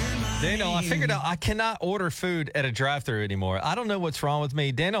Daniel, I figured out I cannot order food at a drive-thru anymore. I don't know what's wrong with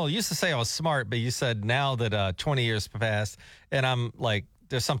me. Daniel, you used to say I was smart, but you said now that 20 years passed, and I'm like,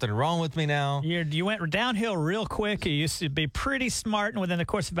 there's something wrong with me now. You went downhill real quick. You used to be pretty smart, and within the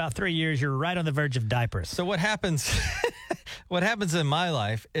course of about 3 years, you're right on the verge of diapers. So what happens? What happens in my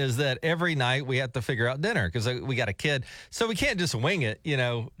life is that every night we have to figure out dinner because we got a kid, so we can't just wing it. You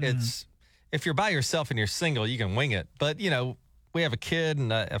know, it's if you're by yourself and you're single, you can wing it, but you know. We have a kid,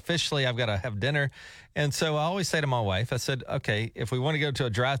 and officially I've got to have dinner. And so I always say to my wife, I said, okay, if we want to go to a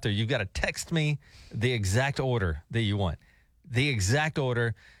drive-thru, you've got to text me the exact order that you want. The exact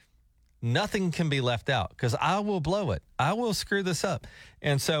order. Nothing can be left out because I will blow it. I will screw this up.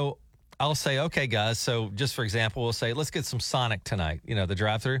 And so I'll say, okay, guys, so just for example, we'll say, let's get some Sonic tonight, you know, the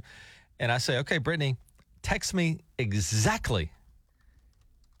drive-thru. And I say, okay, Brittany, text me exactly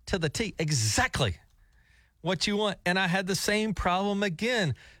to the T, exactly what you want. And I had the same problem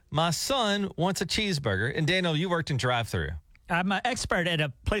again. My son wants a cheeseburger. And Daniel, you worked in drive-thru. I'm an expert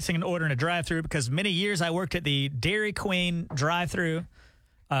at placing an order in a drive-thru because many years I worked at the Dairy Queen drive-thru.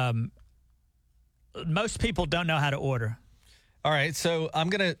 Most people don't know how to order. All right, so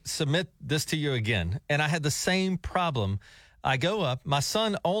I'm going to submit this to you again. And I had the same problem. I go up. My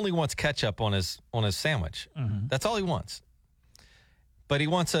son only wants ketchup on his sandwich. That's all he wants. But he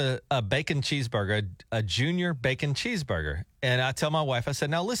wants a bacon cheeseburger, a junior bacon cheeseburger. And I tell my wife, I said,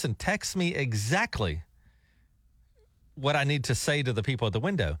 now listen, text me exactly what I need to say to the people at the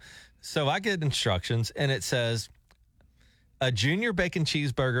window. So I get instructions, and it says, a junior bacon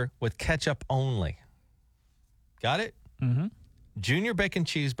cheeseburger with ketchup only. Got it? Junior bacon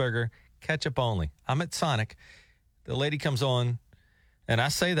cheeseburger, ketchup only. I'm at Sonic. The lady comes on, and I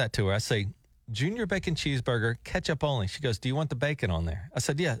say that to her. I say, junior bacon cheeseburger, ketchup only. She goes, do you want the bacon on there? I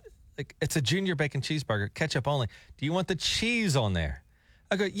said, yeah, it's a junior bacon cheeseburger, ketchup only. Do you want the cheese on there?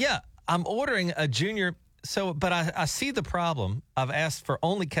 I go, yeah, I'm ordering a junior. So, but I see the problem. I've asked for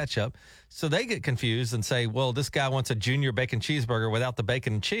only ketchup. So they get confused and say, well, this guy wants a junior bacon cheeseburger without the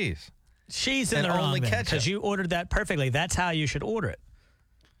bacon and cheese. She's in the wrong because you ordered that perfectly. That's how you should order it.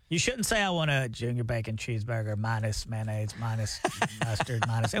 You shouldn't say, I want a junior bacon cheeseburger minus mayonnaise, minus mustard,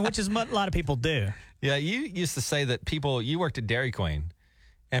 minus, and which is what a lot of people do. Yeah, you used to say that you worked at Dairy Queen,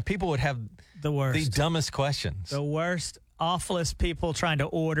 and people would have the dumbest questions. The worst, awfulest people trying to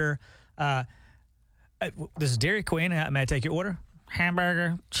order. This is Dairy Queen. May I take your order?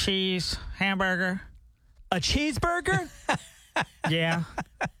 Hamburger, cheese, hamburger. A cheeseburger? Yeah.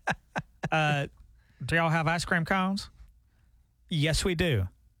 Do y'all have ice cream cones? Yes, we do.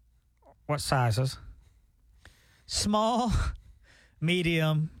 What sizes? Small,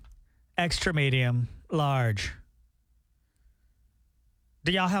 medium, extra medium, large.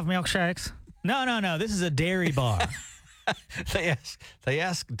 Do y'all have milkshakes? No. This is a dairy bar. They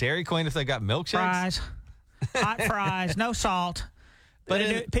ask Dairy Queen if they got milkshakes? Fries. Hot fries. No salt.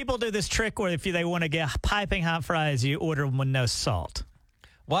 But people do this trick where if they want to get piping hot fries, you order them with no salt.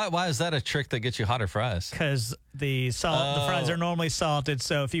 Why is that a trick that gets you hotter fries? Because the fries are normally salted,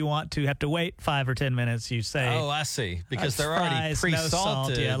 so if you want to have to wait 5 or 10 minutes, you say... Oh, I see. Because they're already pre-salted. No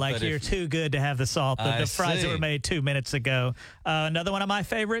salt, yeah, like you're too good to have the salt. The fries that were made 2 minutes ago. Another one of my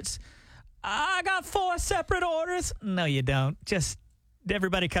favorites, I got 4 separate orders. No, you don't. Just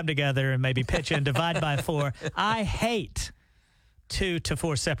everybody come together and maybe pitch in, divide by 4. I hate 2 to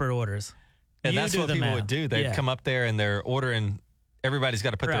 4 separate orders. And that's what people would do. They'd come up there and they're ordering... Everybody's got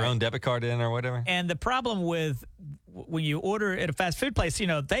to put their own debit card in or whatever. And the problem with when you order at a fast food place, you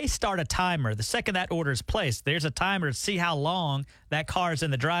know, they start a timer. The second that order is placed, there's a timer to see how long that car is in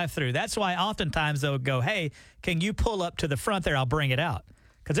the drive-thru. That's why oftentimes they'll go, hey, can you pull up to the front there? I'll bring it out.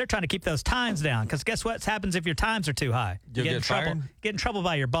 Because they're trying to keep those times down. Because guess what happens if your times are too high? You get in trouble. Get in trouble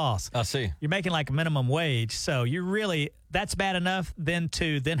by your boss. I see. You're making like minimum wage. So you really, that's bad enough. Then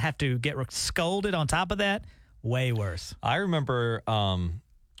have to get scolded on top of that. Way worse. I remember,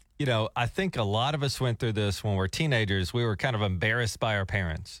 you know, I think a lot of us went through this when we were teenagers. We were kind of embarrassed by our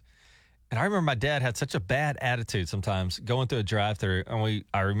parents. And I remember my dad had such a bad attitude sometimes going through a drive-thru. And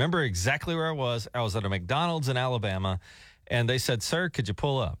I remember exactly where I was. I was at a McDonald's in Alabama. And they said, sir, could you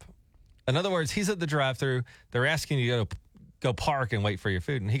pull up? In other words, he's at the drive-thru. They're asking you to go park and wait for your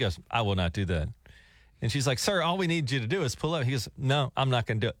food. And he goes, I will not do that. And she's like, sir, all we need you to do is pull up. He goes, no, I'm not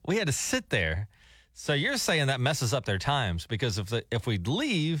going to do it. We had to sit there. So you're saying that messes up their times because if we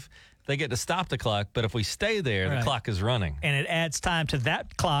leave, they get to stop the clock. But if we stay there, the clock is running. And it adds time to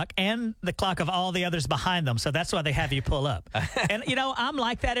that clock and the clock of all the others behind them. So that's why they have you pull up. And, you know, I'm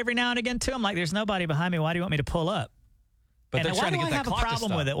like that every now and again, too. I'm like, there's nobody behind me. Why do you want me to pull up? But they're trying to get that clock to stop. Why do I have a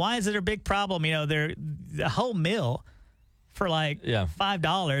problem with it? Why is it a big problem? You know, the whole meal, for like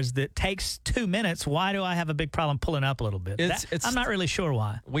 $5 that takes 2 minutes. Why do I have a big problem pulling up a little bit? I'm not really sure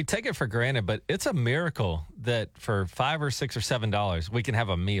why. We take it for granted, but it's a miracle that for $5 or $6 or $7 we can have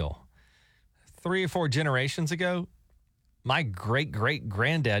a meal. 3 or 4 generations ago, my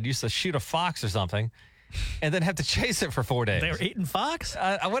great-great-granddad used to shoot a fox or something and then have to chase it for 4 days. They were eating fox?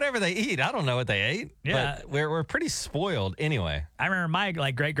 Whatever they eat. I don't know what they ate. Yeah. But we're pretty spoiled anyway. I remember my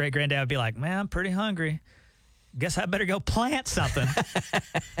great-great-granddad would be like, man, I'm pretty hungry. Guess I better go plant something.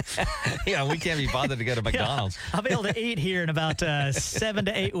 Yeah, we can't be bothered to go to McDonald's. Yeah, I'll be able to eat here in about 7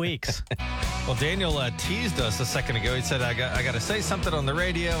 to 8 weeks. Well, Daniel teased us a second ago. He said, I got to say something on the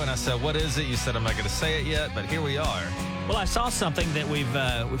radio. And I said, what is it? You said, I'm not going to say it yet, but here we are. Well, I saw something that we've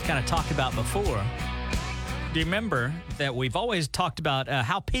kind of talked about before. Do you remember that we've always talked about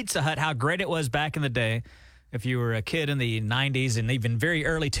how Pizza Hut, how great it was back in the day? If you were a kid in the 90s and even very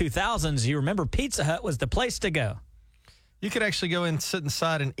early 2000s, you remember Pizza Hut was the place to go. You could actually go and sit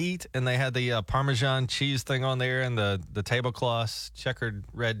inside and eat, and they had the Parmesan cheese thing on there and the tablecloths, checkered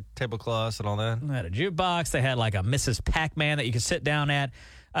red tablecloths and all that. They had a jukebox. They had like a Mrs. Pac-Man that you could sit down at.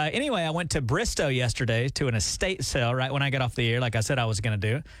 Anyway, I went to Bristow yesterday to an estate sale right when I got off the air, like I said I was going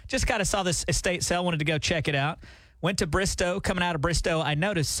to do. Just kind of saw this estate sale, wanted to go check it out. Went to Bristow. Coming out of Bristow, I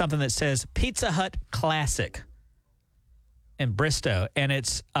noticed something that says Pizza Hut Classic in Bristow, and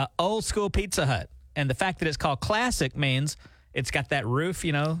it's an old school Pizza Hut. And the fact that it's called Classic means it's got that roof,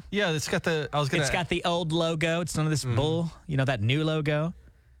 you know. Yeah, it's got the. It's got the old logo. It's none of this bull, you know, that new logo.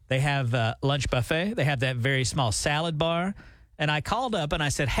 They have lunch buffet. They have that very small salad bar. And I called up and I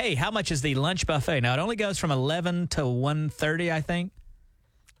said, "Hey, how much is the lunch buffet?" Now it only goes from 11 to 1:30, I think.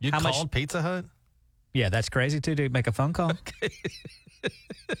 You called Pizza Hut? Yeah, that's crazy, too, to make a phone call. Okay.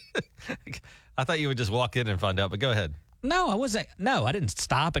 I thought you would just walk in and find out, but go ahead. No, I wasn't. No, I didn't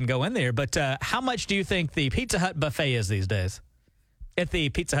stop and go in there. But how much do you think the Pizza Hut buffet is these days at the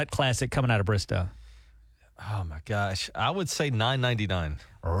Pizza Hut Classic coming out of Bristow? Oh, my gosh. I would say $9.99.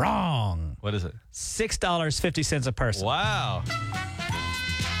 Wrong. What is it? $6.50 a person. Wow.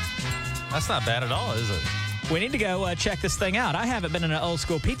 That's not bad at all, is it? We need to go check this thing out. I haven't been in an old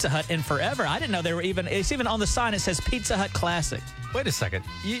school Pizza Hut in forever. I didn't know they were it's even on the sign. It says Pizza Hut Classic. Wait a second.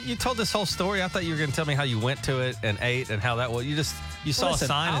 You told this whole story. I thought you were going to tell me how you went to it and ate and how that was. You saw a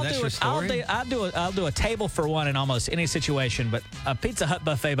sign and that's your story? I'll do a table for one in almost any situation, but a Pizza Hut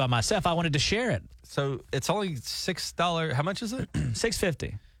buffet by myself, I wanted to share it. So it's only $6. How much is it?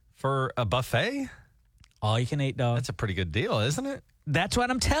 $6.50. For a buffet? All you can eat, dog. That's a pretty good deal, isn't it? That's what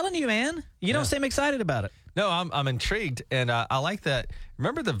I'm telling you, man. You don't seem excited about it. No, I'm intrigued, and I like that.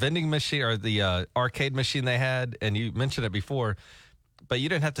 Remember the vending machine or the arcade machine they had, and you mentioned it before, but you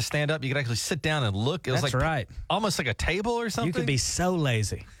didn't have to stand up. You could actually sit down and look. It was That's like right. Almost like a table or something. You could be so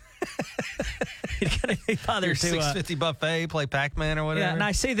lazy. You couldn't be bothered to $6.50 buffet, play Pac-Man or whatever. Yeah, and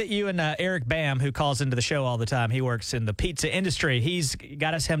I see that you and Eric Bam, who calls into the show all the time, he works in the pizza industry. He's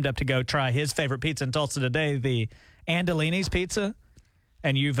got us hemmed up to go try his favorite pizza in Tulsa today, the Andolini's pizza.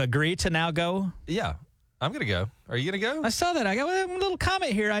 And you've agreed to now go? Yeah, I'm going to go. Are you going to go? I saw that. I got a little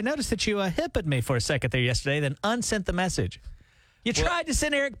comment here. I noticed that you hipped at me for a second there yesterday, then unsent the message. You tried to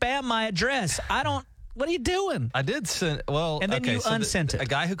send Eric Bam my address. What are you doing? I did send, and then you unsent it. A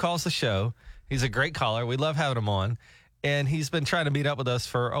guy who calls the show, he's a great caller. We love having him on. And he's been trying to meet up with us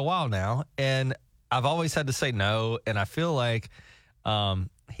for a while now. And I've always had to say no. And I feel like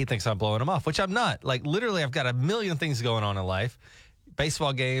he thinks I'm blowing him off, which I'm not. Like, literally, I've got a million things going on in life.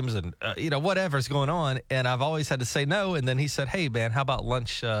 Baseball games and, whatever's going on. And I've always had to say no. And then he said, hey, man, how about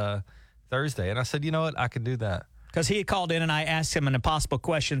lunch Thursday? And I said, you know what? I can do that. Because he had called in and I asked him an impossible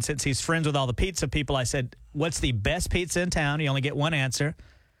question. Since he's friends with all the pizza people, I said, what's the best pizza in town? You only get one answer.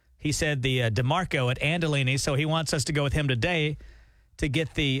 He said the DeMarco at Andolini's. So he wants us to go with him today to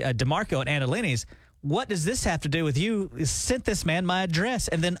get the DeMarco at Andolini's. What does this have to do with you? Sent this man my address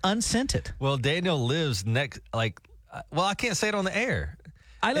and then unsent it. Well, Daniel lives next, I can't say it on the air.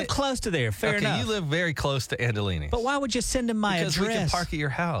 I live close to there. Fair enough. You live very close to Andolini's. But why would you send him my address? Because we can park at your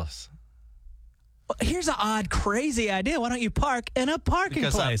house. Well, here's an odd, crazy idea. Why don't you park in a parking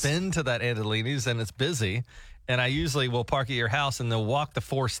place? Because I've been to that Andolini's and it's busy. And I usually will park at your house and then walk the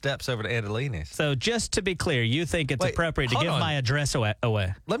 4 steps over to Andolini's. So just to be clear, you think it's appropriate to give my address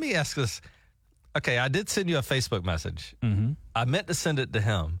away? Let me ask this. Okay, I did send you a Facebook message. Mm-hmm. I meant to send it to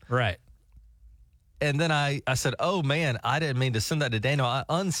him. Right. And then I said, oh, man, I didn't mean to send that to Daniel. I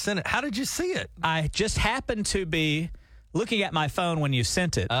unsent it. How did you see it? I just happened to be looking at my phone when you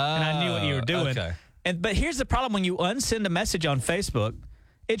sent it, and I knew what you were doing. Okay. But here's the problem when you unsend a message on Facebook.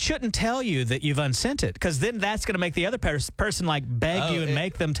 it shouldn't tell you that you've unsent it, because then that's going to make the other person like beg you and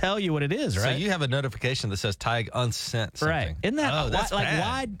make them tell you what it is, right? So you have a notification that says Tige unsent something. Right. Isn't that that's like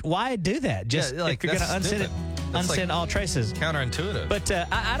bad. why do that? Just if you're going to unsent it, unsend all traces. Counterintuitive. But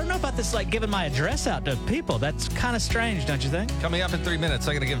I don't know about this, like giving my address out to people. That's kind of strange, don't you think? Coming up in 3 minutes,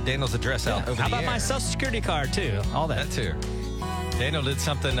 I'm going to give Daniel's address out over the air. How about my Social Security card too? All that. That too. Daniel did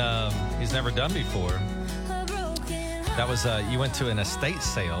something he's never done before. That was, you went to an estate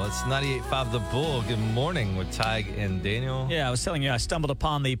sale. It's 98.5 The Bull. Good morning with Tige and Daniel. Yeah, I was telling you, I stumbled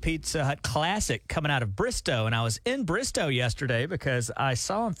upon the Pizza Hut Classic coming out of Bristow, and I was in Bristow yesterday because I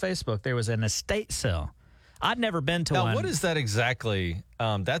saw on Facebook there was an estate sale. I'd never been to one. Now, what is that exactly?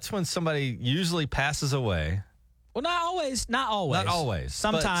 That's when somebody usually passes away. Well, not always. Not always. Not always.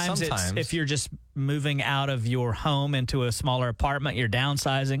 Sometimes it's if you're just moving out of your home into a smaller apartment, you're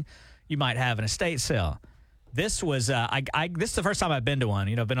downsizing, you might have an estate sale. This was this is the first time I've been to one.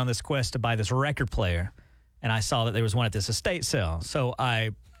 You know, I've been on this quest to buy this record player, and I saw that there was one at this estate sale. So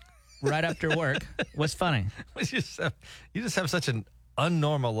I, right after work, what's funny? You just have such an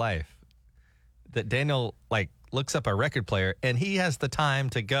unnormal life that Daniel looks up a record player, and he has the time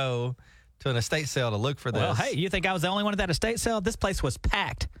to go to an estate sale to look for this. Well, hey, you think I was the only one at that estate sale? This place was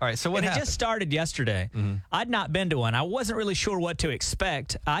packed. All right, so what happened? It just started yesterday. Mm-hmm. I'd not been to one. I wasn't really sure what to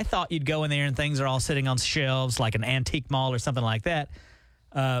expect. I thought you'd go in there and things are all sitting on shelves like an antique mall or something like that.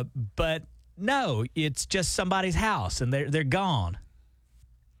 But no, it's just somebody's house, and they're gone.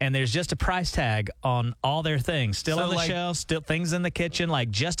 And there's just a price tag on all their things. Still on the shelves, still things in the kitchen,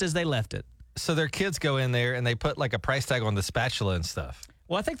 just as they left it. So their kids go in there, and they put a price tag on the spatula and stuff.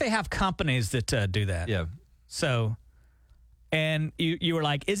 Well, I think they have companies that do that. Yeah. So, and you were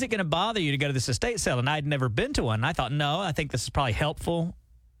like, is it going to bother you to go to this estate sale? And I'd never been to one. And I thought, no, I think this is probably helpful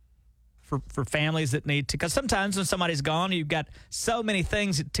for families that need to. Because sometimes when somebody's gone, you've got so many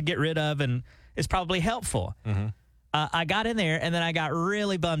things to get rid of, and it's probably helpful. Mm-hmm. I got in there, and then I got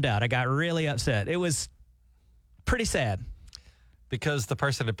really bummed out. I got really upset. It was pretty sad. Because the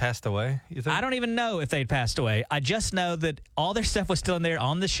person had passed away, you think? I don't even know if they'd passed away. I just know that all their stuff was still in there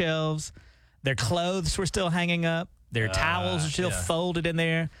on the shelves. Their clothes were still hanging up. Their towels were still folded in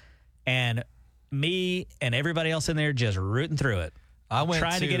there. And me and everybody else in there just rooting through it. I went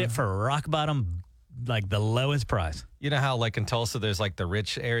trying to get it for rock bottom, the lowest price. You know how in Tulsa there's the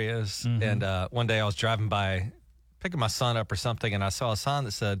rich areas? Mm-hmm. And one day I was driving by, picking my son up or something, and I saw a sign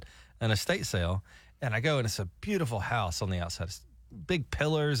that said an estate sale. And I go, and it's a beautiful house on the outside. It's big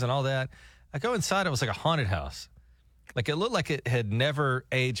pillars and all that. I go inside, it was like a haunted house. It looked like it had never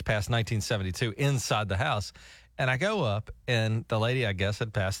aged past 1972 inside the house. And I go up, and the lady, I guess,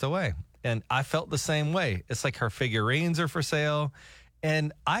 had passed away. And I felt the same way. It's like her figurines are for sale.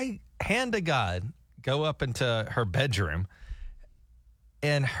 And I, hand to God, go up into her bedroom,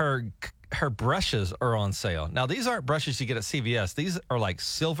 and her brushes are on sale. Now, these aren't brushes you get at CVS. These are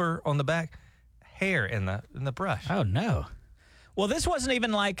silver on the back, hair in the brush. Oh, no. Well, this wasn't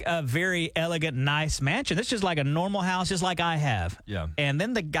even a very elegant, nice mansion. This is just a normal house, just like I have. Yeah. And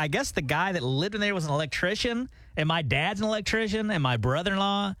then I guess the guy that lived in there was an electrician, and my dad's an electrician, and my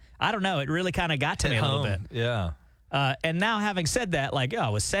brother-in-law. I don't know. It really kind of got to me a little bit. Yeah. And now, having said that, I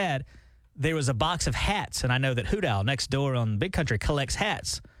was sad. There was a box of hats, and I know that Hoot Owl next door on Big Country collects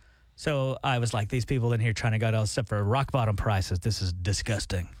hats. So I was like, these people in here trying to get all stuff for rock bottom prices. This is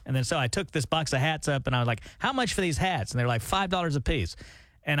disgusting. And then so I took this box of hats up, and I was like, how much for these hats? And they're like $5 a piece.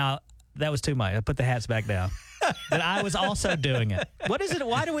 And that was too much. I put the hats back down. But I was also doing it. What is it?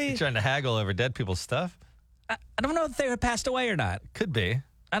 Why do we... You're trying to haggle over dead people's stuff? I don't know if they were passed away or not. Could be.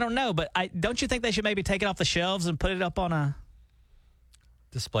 I don't know, but don't you think they should maybe take it off the shelves and put it up on a...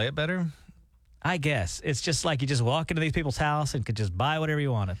 Display it better? I guess. It's just you just walk into these people's house and could just buy whatever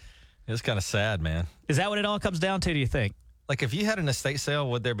you wanted. It's kind of sad, man. Is that what it all comes down to, do you think? If you had an estate sale,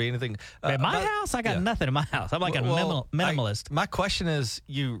 would there be anything? At my house, I got nothing in my house. I'm a minimalist. My question is,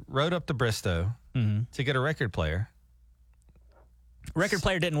 you rode up to Bristow to get a record player. Record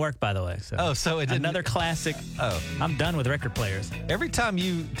player didn't work, by the way. So it didn't. Another classic. Oh. I'm done with record players. Every time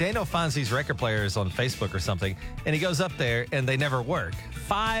Daniel finds these record players on Facebook or something, and he goes up there, and they never work.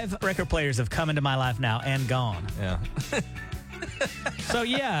 5 record players have come into my life now and gone. Yeah. So,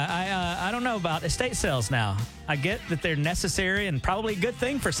 yeah, I don't know about estate sales now. I get that they're necessary and probably a good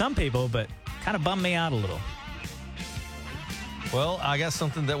thing for some people, but kind of bummed me out a little. Well, I got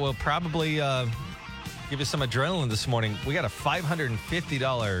something that will probably give you some adrenaline this morning. We got a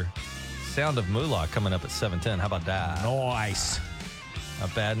 $550 Sound of Moolah coming up at 7:10. How about that? Nice.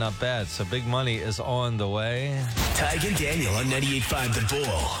 Not bad, not bad. So big money is on the way. Tige and Daniel on 98.5 The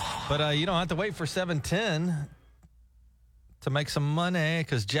Bull. But you don't have to wait for 7:10 to make some money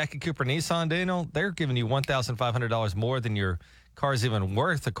because Jackie Cooper Nissan, Daniel, they're giving you $1,500 more than your car's even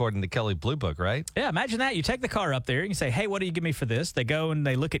worth, according to Kelley Blue Book, right? Yeah, imagine that. You take the car up there, you say, hey, what do you give me for this? They go and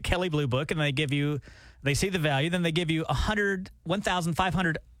they look at Kelley Blue Book, and they see the value, then they give you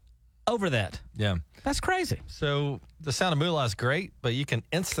 $1,500 over that. Yeah. That's crazy. So the Sound of Moolah is great, but you can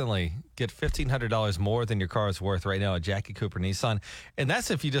instantly get $1,500 more than your car is worth right now at Jackie Cooper Nissan. And that's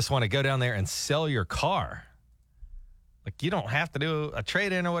if you just want to go down there and sell your car. Like, you don't have to do a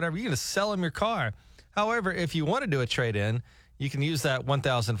trade-in or whatever. You can just sell them your car. However, if you want to do a trade-in, you can use that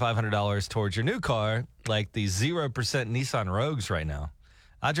 $1,500 towards your new car, like the 0% Nissan Rogues right now.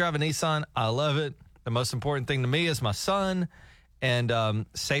 I drive a Nissan. I love it. The most important thing to me is my son, and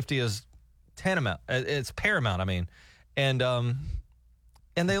safety is tantamount. It's paramount, I mean. And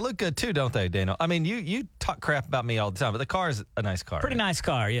they look good too, don't they, Daniel? I mean, you talk crap about me all the time, but the car is a nice car. Pretty nice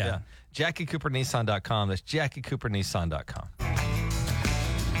car, yeah. JackieCooperNissan.com. That's JackieCooperNissan.com.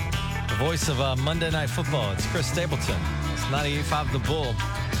 The voice of Monday Night Football. It's Chris Stapleton. It's 98.5 The Bull.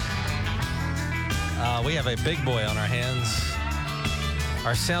 We have a big boy on our hands.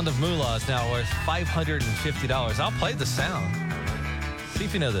 Our Sound of Moolah is now worth $550. I'll play the sound. See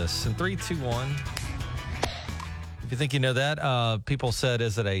if you know this. In 3, 2, 1. If you think you know that, people said,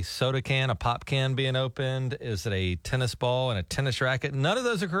 is it a soda can, a pop can being opened? Is it a tennis ball and a tennis racket? None of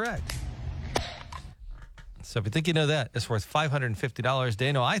those are correct. So if you think you know that, it's worth $550.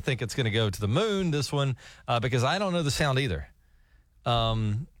 Daniel, I think it's going to go to the moon, this one, because I don't know the sound either.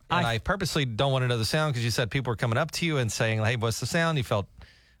 And I purposely don't want to know the sound because you said people were coming up to you and saying, hey, what's the sound? You felt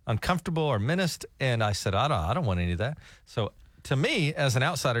uncomfortable or menaced. And I said, I don't want any of that. So to me, as an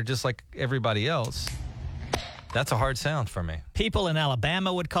outsider, just like everybody else, that's a hard sound for me. People in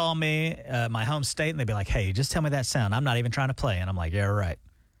Alabama would call me, my home state, and they'd be like, hey, just tell me that sound. I'm not even trying to play. And I'm like, yeah, right.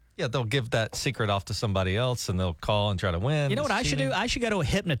 Yeah, they'll give that secret off to somebody else, and they'll call and try to win. You know what I should do? I should go to a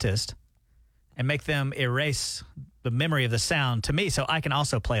hypnotist and make them erase the memory of the sound to me so I can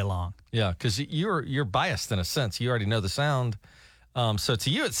also play along. Yeah, because you're biased in a sense. You already know the sound. So to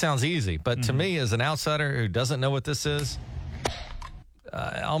you, it sounds easy. But to me, as an outsider who doesn't know what this is,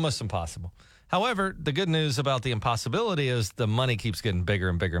 almost impossible. However, the good news about the impossibility is the money keeps getting bigger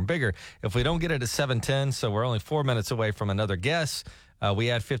and bigger and bigger. If we don't get it at 7:10, so we're only 4 minutes away from another guess, we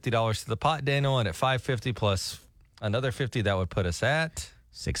add $50 to the pot, Daniel, and at $550 plus another $50, that would put us at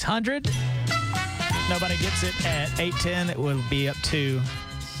 $600. Nobody gets it at 8:10. It will be up to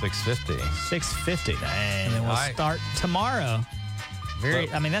 $650. $650, and then we'll start tomorrow.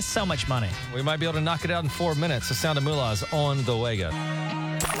 I mean, that's so much money. We might be able to knock it out in 4 minutes. The Sound of Moolah is on the way, guys.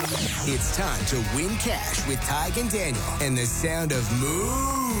 It's time to win cash with Tige and Daniel and the Sound of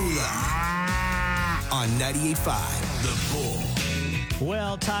Moolah on 98.5 The Bull.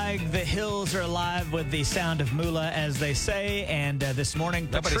 Well, Tige, the hills are alive with the Sound of Moolah, as they say. And this morning,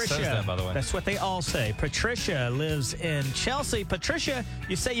 Nobody Patricia. says that, by the way. That's what they all say. Patricia lives in Chelsea. Patricia,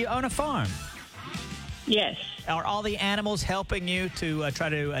 you say you own a farm. Yes. Are all the animals helping you to try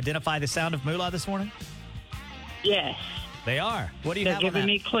to identify the Sound of Moolah this morning? Yes. They are. What do you They're have on that? giving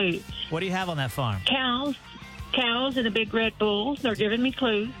me clues. What do you have on that farm? Cows and the big red bulls. They're giving me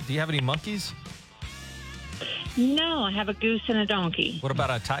clues. Do you have any monkeys? No, I have a goose and a donkey. What about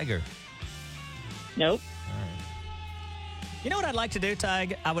a tiger? Nope. You know what I'd like to do,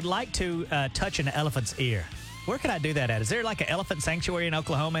 Tige? I would like to touch an elephant's ear. Where can I do that at? Is there like an elephant sanctuary in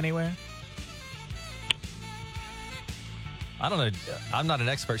Oklahoma anywhere? I don't know. I'm not an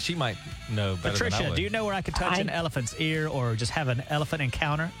expert. She might know better than I Patricia, would. do you know where I could touch an elephant's ear or just have an elephant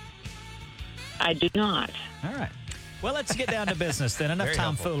encounter? I do not. All right. Well, let's get down to business then. Enough Very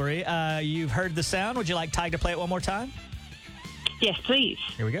tomfoolery. You've heard the sound. Would you like Tige to play it one more time? Yes, please.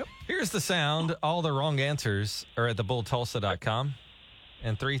 Here we go. Here's the sound. All the wrong answers are at thebulltulsa.com.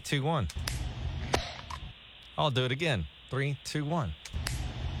 And 3, 2, 1. I'll do it again. 3, 2, 1.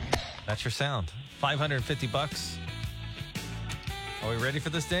 That's your sound. $550. Are we ready for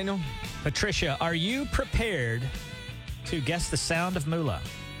this, Daniel? Patricia, are you prepared to guess the Sound of Moolah?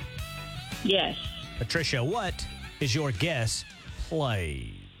 Yes. Patricia, what is your guess,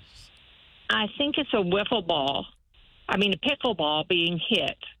 please? I think it's a wiffle ball. I mean, a pickleball being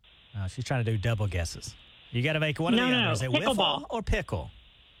hit. Oh, she's trying to do double guesses. You got to make one or the other. Is it pickleball. wiffle or pickle?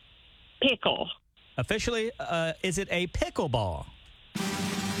 Pickle. Officially, is it a pickleball?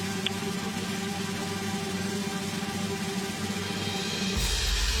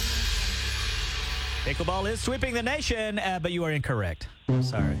 Pickleball is sweeping the nation, but you are incorrect.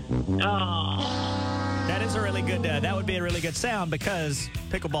 Sorry. Oh. That is a really good. That would be a really good sound because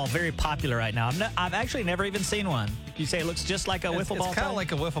pickleball very popular right now. I've actually never even seen one. You say it looks just like a wiffle ball. It's kind of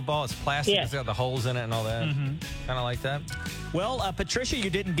like a wiffle ball. It's plastic. Yeah. It's got the holes in it and all that. Kind of like that. Well, Patricia, you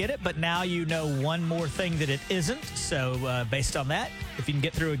didn't get it, but now you know one more thing that it isn't. So based on that, if you can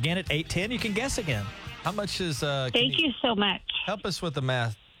get through again at 8:10, you can guess again. How much is? Thank you so much. Help us with the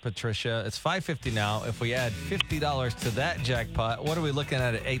math, Patricia. It's $550 now. If we add $50 to that jackpot, what are we looking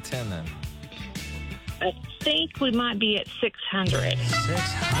at 8:10 then? I think we might be at 600.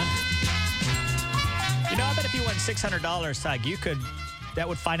 600. You know, I bet if you won $600, Tig, that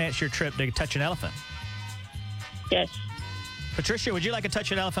would finance your trip to touch an elephant. Yes. Patricia, would you like to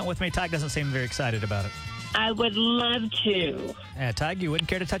touch an elephant with me? Tig doesn't seem very excited about it. I would love to. Yeah, Tig, you wouldn't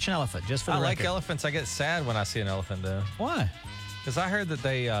care to touch an elephant, just for the I record. like elephants. I get sad when I see an elephant, though. Why? Because I heard that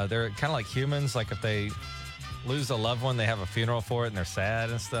they're kind of like humans. Like if they lose a loved one, they have a funeral for it, and they're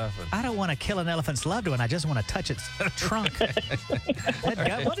sad and stuff. I don't want to kill an elephant's loved one. I just want to touch its trunk. It's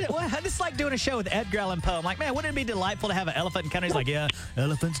like doing a show with Edgar Allan Poe. I'm like, man, wouldn't it be delightful to have an elephant encounter? He's like, yeah,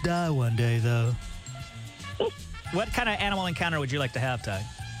 elephants die one day, though. What kind of animal encounter would you like to have, Ty?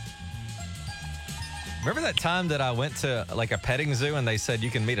 Remember that time that I went to like a petting zoo and they said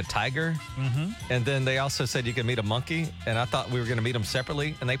you can meet a tiger? And then they also said you can meet a monkey. And I thought we were going to meet them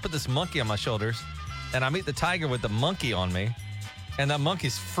separately. And they put this monkey on my shoulders. And I meet the tiger with the monkey on me. And that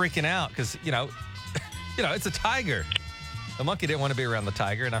monkey's freaking out because, you know, it's a tiger. The monkey didn't want to be around the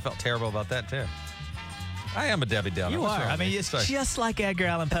tiger. And I felt terrible about that, too. I am a Debbie Downer. You are. I mean, it's just like Edgar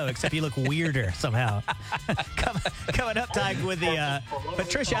Allan Poe, except you look weirder somehow. Coming up, Ty, with the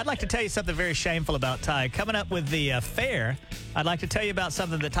Patricia, I'd like to tell you something very shameful about Ty. Coming up with the fair, I'd like to tell you about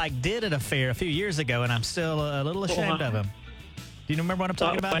something that Ty did at a fair a few years ago, and I'm still a little ashamed of him. Do you remember what I'm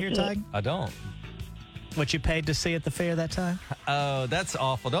talking about here, Ty? I don't. What you paid to see at the fair that time? Oh, that's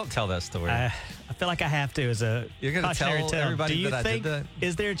awful. Don't tell that story. I feel like I have to as a You're going to cautionary tell tale. everybody Do you that think, I did that?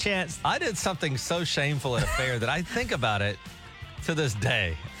 Is there a chance? I did something so shameful at a fair that I think about it to this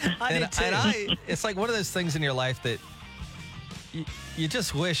day. I did too. And it's like one of those things in your life that you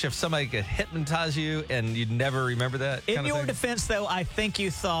just wish if somebody could hypnotize you and you'd never remember that. In your defense, though, I think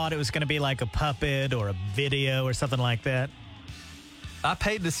you thought it was going to be like a puppet or a video or something like that. I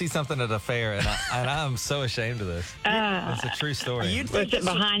paid to see something at a fair, and I'm so ashamed of this. It's a true story. Was it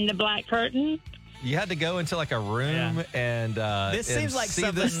behind the black curtain? You had to go into like a room and this seems like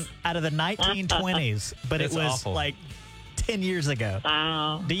something out of the 1920s, but It's it was awful. like 10 years ago.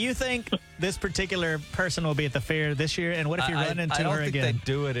 Wow. Do you think this particular person will be at the fair this year? And what if you run into I don't her think again? they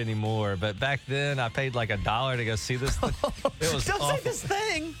do it anymore, but back then I paid like $1 to go see this thing. It was Don't awful. say this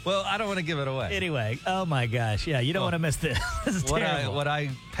thing. Well, I don't want to give it away. Anyway, oh my gosh. Yeah, you don't want to miss this. This is terrible. What I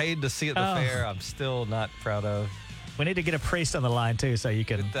paid to see at the fair, I'm still not proud of. We need to get a priest on the line, too, so you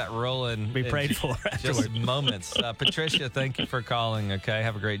can Get that rolling. be prayed for afterwards. Just moments. Patricia, thank you for calling, okay?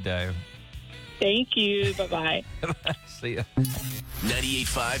 Have a great day. Thank you. Bye-bye. See ya.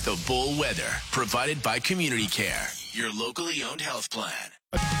 98.5 The Bull Weather, provided by Community Care, your locally owned health plan.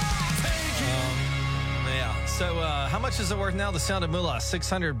 Yeah. So how much is it worth now? The Sound of Moolah,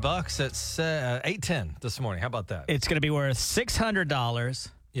 $600. It's 8:10 this morning. How about that? It's going to be worth $600.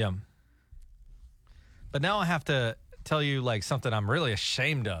 Yeah. But now I have to tell you like something I'm really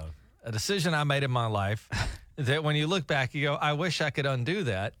ashamed of. A decision I made in my life that when you look back, you go, I wish I could undo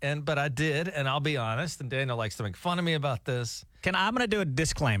that. But I did, and I'll be honest, and Daniel likes to make fun of me about this. I'm going to do a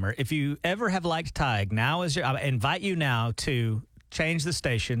disclaimer. If you ever have liked Tig, I invite you now to change the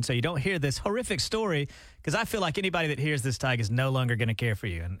station so you don't hear this horrific story, because I feel like anybody that hears this, Tig, is no longer going to care for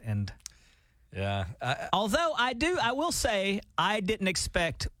you. And Yeah. although I will say I didn't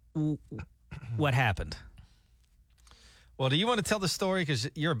expect what happened. Well, do you want to tell the story? Because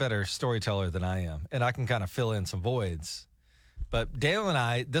you're a better storyteller than I am, and I can kind of fill in some voids. But Dale and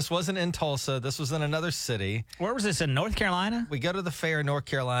I, this wasn't in Tulsa. This was in another city. Where was this, in North Carolina? We go to the fair in North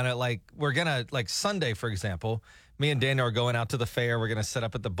Carolina. Like, we're going to, like Sunday, for example, me and Daniel are going out to the fair. We're going to set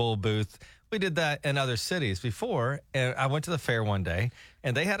up at the Bull booth. We did that in other cities before. And I went to the fair one day,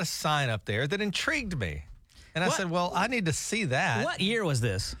 and they had a sign up there that intrigued me. And I said, well, I need to see that. What year was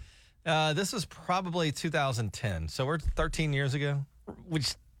this? This was probably 2010. So we're 13 years ago.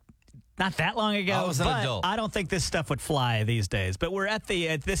 Which, not that long ago. I was an adult. I don't think this stuff would fly these days. But we're at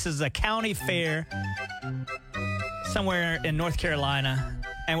this is a county fair somewhere in North Carolina.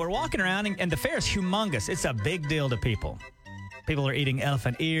 And we're walking around, and the fair is humongous. It's a big deal to people. People are eating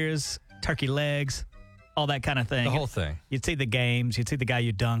elephant ears, turkey legs, all that kind of thing. The whole thing. You'd see the games. You'd see the guy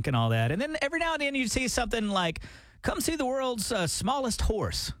you dunk and all that. And then every now and then you'd see something like, come see the world's smallest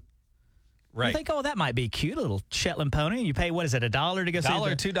horse. Right. You think, oh, that might be cute, a little Shetland pony. And you pay, what is it, $1 to go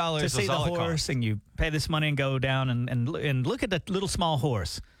 $1, see $2 to see was the all it horse, cost. and you pay this money and go down and look at the little small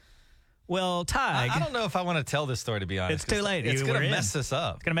horse. Well, Tige, I don't know if I want to tell this story, to be honest. It's too late. It's going We're to in. mess this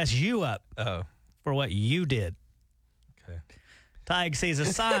up. It's going to mess you up Oh, for what you did. okay. Tige sees a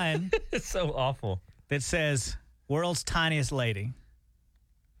sign It's so awful. that says, world's tiniest lady.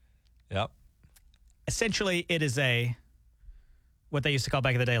 Yep. Essentially, it is what they used to call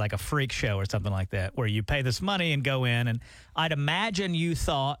back in the day, like a freak show or something like that, where you pay this money and go in. And I'd imagine you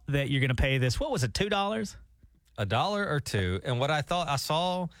thought that you're going to pay this, what was it, $2? $1 or $2. And what I thought, I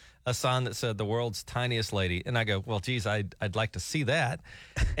saw a sign that said the world's tiniest lady. And I go, well, geez, I'd like to see that.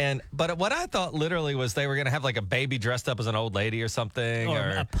 But what I thought literally was they were going to have like a baby dressed up as an old lady or something. Or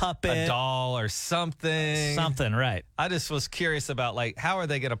a puppet. A doll or something. Something, right. I just was curious about, like, how are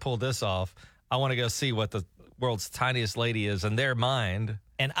they going to pull this off? I want to go see what the world's tiniest lady is in their mind.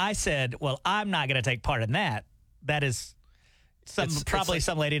 And I said, well, I'm not going to take part in that. That is probably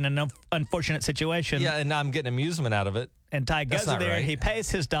some lady in an unfortunate situation. Yeah, and I'm getting amusement out of it. And Tige goes in there, right. he pays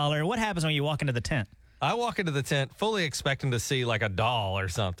his $1. What happens when you walk into the tent? I walk into the tent fully expecting to see like a doll or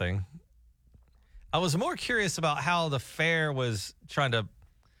something. I was more curious about how the fair was trying to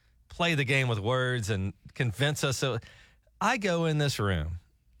play the game with words and convince us. So I go in this room,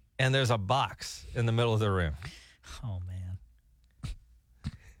 and there's a box in the middle of the room. Oh, man.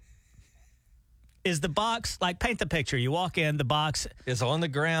 Is the box, like, paint the picture. You walk in, the box. It's on the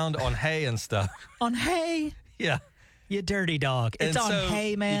ground on hay and stuff. On hay? Yeah. You dirty dog. It's And on so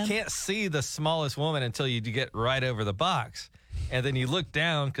hay, man. You can't see the smallest woman until you get right over the box. And then you look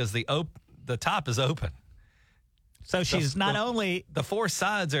down because the top is open. So she's not only, The four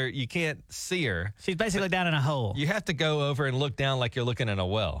sides are, you can't see her. she's basically down in a hole. You have to go over and look down like you're looking in a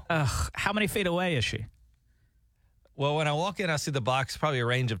well. How many feet away is she? Well, when I walk in, I see the box, probably a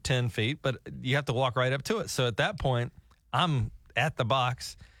range of 10 feet, but you have to walk right up to it. So at that point, I'm at the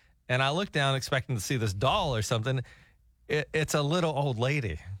box, and I look down expecting to see this doll or something. It's a little old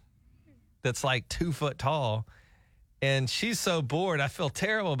lady that's like 2 foot tall, and she's so bored. I feel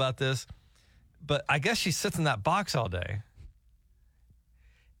terrible about this, but I guess she sits in that box all day.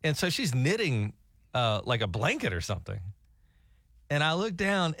 And so she's knitting like a blanket or something. And I look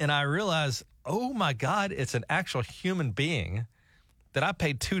down, and I realize, oh, my God, it's an actual human being that I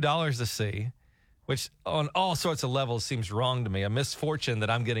paid $2 to see, which on all sorts of levels seems wrong to me, a misfortune that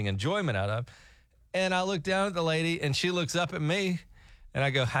I'm getting enjoyment out of. And I look down at the lady, and she looks up at me, and I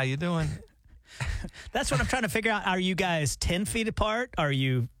go, how you doing? That's what I'm trying to figure out. Are you guys 10 feet apart? Are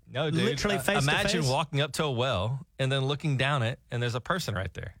you No, dude. literally face to Imagine face? walking up to a well and then looking down it, and there's a person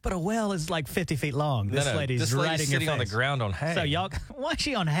right there. But a well is like 50 feet long. This lady's this right lady's in your sitting on the face. ground on hay. So y'all, why is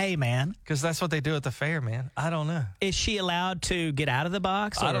she on hay, man? Because that's what they do at the fair, man. I don't know. Is she allowed to get out of the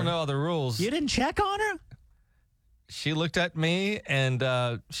box? I or- don't know all the rules. You didn't check on her? She looked at me, and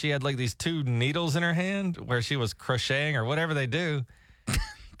she had like these 2 needles in her hand where she was crocheting or whatever they do.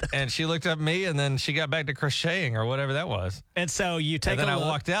 And she looked at me, and then she got back to crocheting or whatever that was. And so you take And then a I look.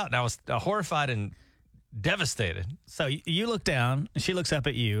 walked out, and I was horrified and devastated. So you look down, and she looks up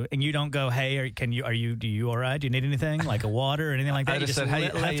at you, and you don't go, "Hey, do you all right? Do you need anything, like a water or anything like that?" I You just said,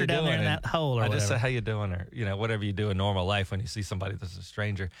 left how her you down there in doing? that hole or I whatever. just said, how you doing? Or, whatever you do in normal life when you see somebody that's a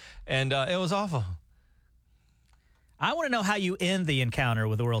stranger. And it was awful. I want to know how you end the encounter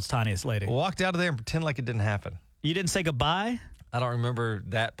with the world's tiniest lady. Walked out of there and pretend like it didn't happen. You didn't say goodbye? I don't remember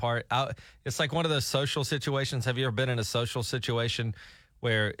that part. It's like one of those social situations. Have you ever been in a social situation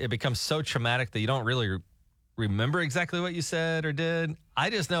where it becomes so traumatic that you don't really remember exactly what you said or did? I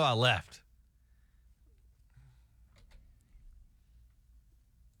just know I left.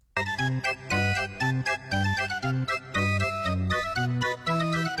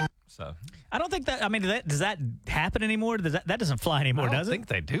 So I don't think that. I mean, does that happen anymore? That doesn't fly anymore, I don't does it? think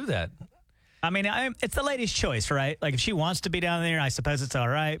they do that. I mean, it's the lady's choice, right? Like if she wants to be down there, I suppose it's all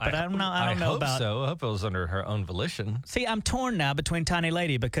right. But I don't know. I don't know hope about. so. I hope it was under her own volition. See, I'm torn now between tiny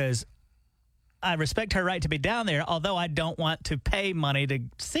lady because I respect her right to be down there, although I don't want to pay money to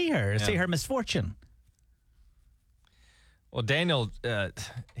see her, see her misfortune. Well, Daniel,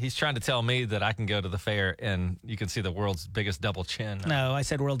 he's trying to tell me that I can go to the fair and you can see the world's biggest double chin. No, I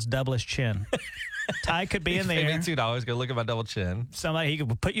said world's doublest chin. Ty could be in Pay there. me $2. Go look at my double chin. Somebody, he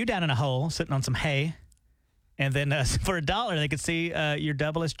could put you down in a hole, sitting on some hay, and then for $1, they could see your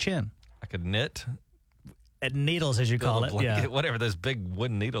doublest chin. I could knit. Needles, as you call it. Blanket, Yeah. whatever those big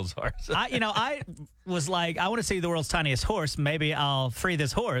wooden needles are. I was like, I want to see the world's tiniest horse. Maybe I'll free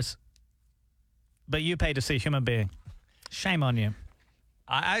this horse. But you pay to see a human being. Shame on you.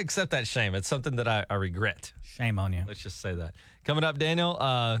 I accept that shame. It's something that I regret. Shame on you. Let's just say that. Coming up, Daniel,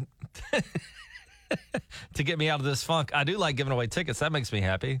 to get me out of this funk. I do like giving away tickets. That makes me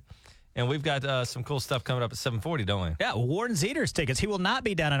happy. And we've got some cool stuff coming up at 7:40, don't we? Yeah, Warren Zeter's tickets. He will not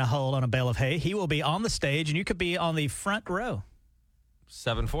be down in a hole on a bale of hay. He will be on the stage, and you could be on the front row.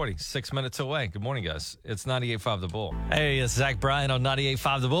 7:40, 6 minutes away. Good morning, guys. It's 98.5 The Bull. Hey, it's Zach Bryan on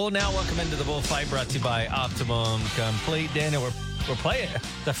 98.5 The Bull. Now, welcome into the Bullfight, brought to you by Optimum Complete. Daniel, we're playing.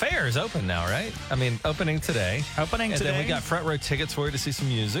 The fair is open now, right? I mean, opening today. Opening today. And then we got front row tickets for you to see some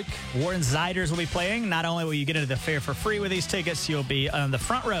music. Warren Zeiters will be playing. Not only will you get into the fair for free with these tickets, you'll be on the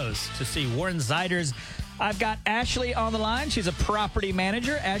front rows to see Warren Zeiters. I've got Ashley on the line. She's a property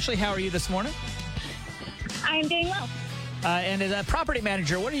manager. Ashley, how are you this morning? I'm doing well. And as a property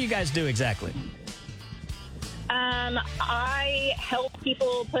manager, what do you guys do exactly? I help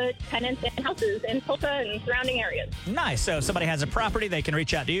people put tenants in houses in Tulsa and surrounding areas. Nice. So if somebody has a property, they can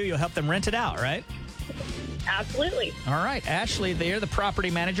reach out to you. You'll help them rent it out, right? Absolutely. All right. Ashley, you're the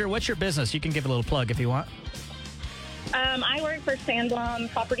property manager. What's your business? You can give a little plug if you want. I work for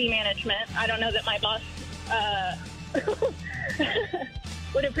Sandblom Property Management. I don't know that my boss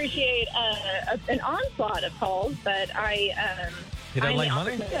would appreciate an onslaught of calls, but You don't like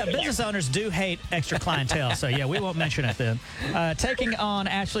money? Yeah, business owners do hate extra clientele, so yeah, we won't mention it then. Taking on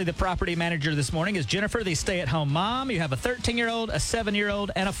Ashley, the property manager this morning, is Jennifer, the stay-at-home mom. You have a 13-year-old, a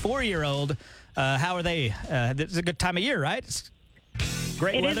 7-year-old, and a 4-year-old. How are they? It's a good time of year, right? It's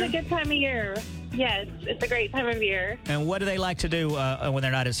great weather? It is a good time of year. Yes, it's a great time of year. And what do they like to do when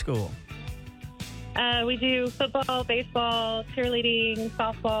they're not at school? We do football, baseball, cheerleading,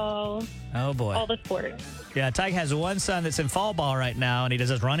 softball. Oh, boy. All the sports. Yeah, Tige has one son that's in fall ball right now, and he does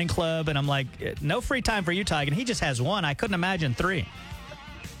his running club, and I'm like, no free time for you, Tige, and he just has one. I couldn't imagine 3.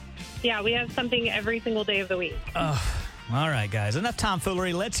 Yeah, we have something every single day of the week. Oh, all right, guys. Enough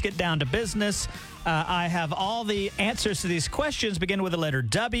tomfoolery. Let's get down to business. I have all the answers to these questions. Begin with the letter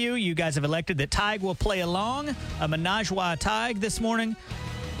W. You guys have elected that Tige will play along. A menage a Tige this morning.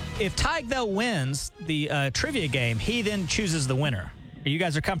 If Tige, though, wins the trivia game, he then chooses the winner. You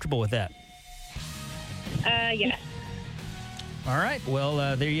guys are comfortable with that? Yes. All right.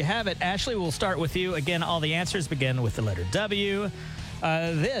 Well, there you have it. Ashley, we'll start with you. Again, all the answers begin with the letter W.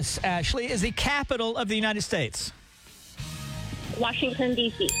 This, Ashley, is the capital of the United States. Washington,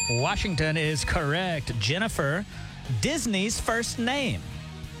 D.C. Washington is correct. Jennifer, Disney's first name.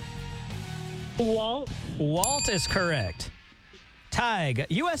 Walt. Walt is correct. Tige,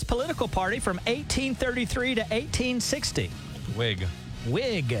 U.S. political party from 1833 to 1860. Whig.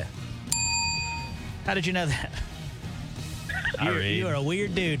 Whig. How did you know that? You are a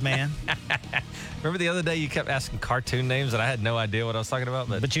weird dude, man. Remember the other day you kept asking cartoon names and I had no idea what I was talking about?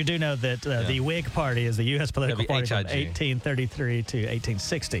 But you do know that the Whig Party is the U.S. political party from HIG. 1833 to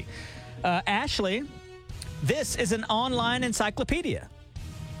 1860. Ashley, this is an online encyclopedia.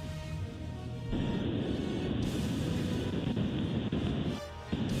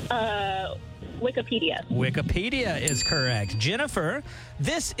 Wikipedia. Wikipedia is correct. Jennifer,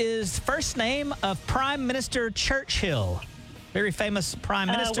 this is first name of Prime Minister Churchill. Very famous Prime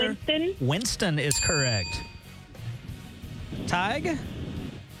Minister. Winston. Winston is correct. Tige,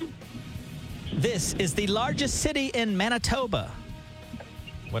 this is the largest city in Manitoba.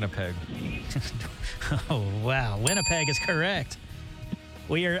 Winnipeg. Oh, wow. Winnipeg is correct.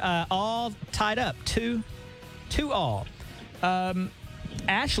 We are all tied up, 2-2 all.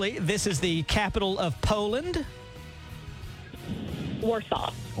 Ashley, this is the capital of Poland.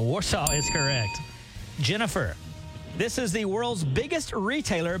 Warsaw. Warsaw is correct. Jennifer, this is the world's biggest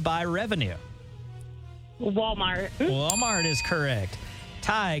retailer by revenue. Walmart. Walmart is correct.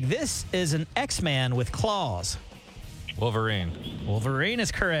 Tige, this is an X-Man with claws. Wolverine. Wolverine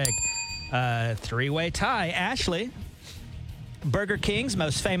is correct. 3-way tie. Ashley, Burger King's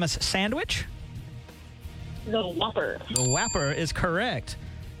most famous sandwich. The Whopper. The Whopper is correct.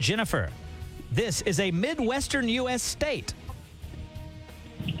 Jennifer, this is a Midwestern U.S. state.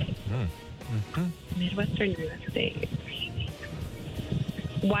 Midwestern U.S. state.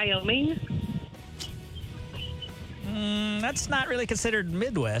 Wyoming. That's not really considered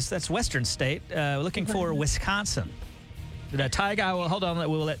Midwest. That's Western state. Looking for Wisconsin. Tige, hold on.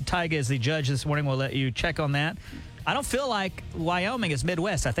 We'll let Tige as the judge this morning. We'll let you check on that. I don't feel like Wyoming is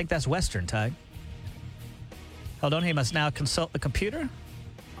Midwest. I think that's Western, Tige. Hold on. He must now consult the computer.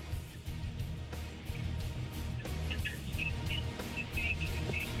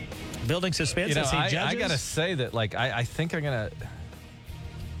 Building suspense as he judges. I got to say that, I think I'm going to...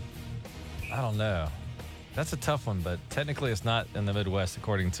 I don't know. That's a tough one, but technically it's not in the Midwest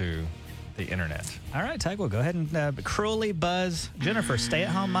according to the internet. All right, Tige, we'll go ahead and cruelly buzz Jennifer,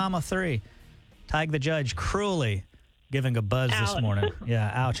 stay-at-home mama 3. Tige, the judge, cruelly giving a buzz this Ouch. morning.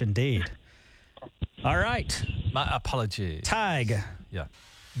 Yeah, ouch indeed. All right, My apologies. Tig. Yeah.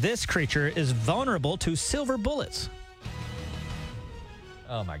 This creature is vulnerable to silver bullets.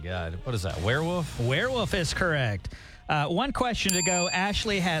 Oh, my God. What is that, werewolf? Werewolf is correct. One question to go.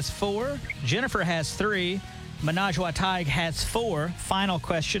 Ashley has 4. Jennifer has 3. Manajwa Tig has 4. Final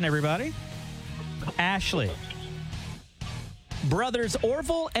question, everybody. Ashley. Brothers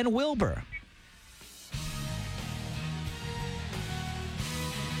Orville and Wilbur.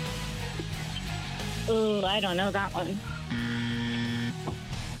 Ooh, I don't know that one.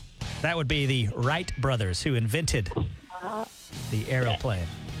 That would be the Wright brothers who invented the aeroplane.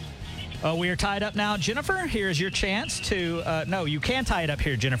 Oh, we are tied up now. Jennifer, here's your chance to... no, you can tie it up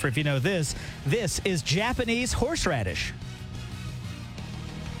here, Jennifer, if you know this. This is Japanese horseradish.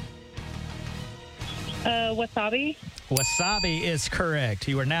 Wasabi. Wasabi is correct.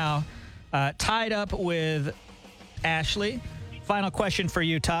 You are now tied up with Ashley. Final question for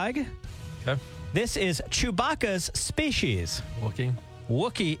you, Tig. Okay. This is Chewbacca's species. Wookie.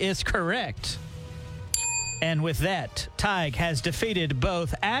 Wookiee is correct. And with that, Tig has defeated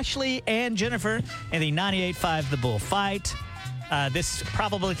both Ashley and Jennifer in the 98.5 The Bull fight. This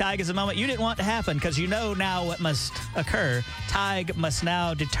probably, Tig, is a moment you didn't want to happen because you know now what must occur. Tig must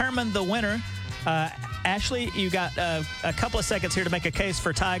now determine the winner. Ashley, you got a couple of seconds here to make a case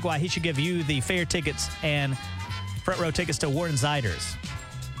for Tig why he should give you the fair tickets and front row tickets to Warren Ziders.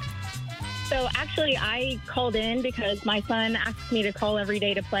 So actually, I called in because my son asked me to call every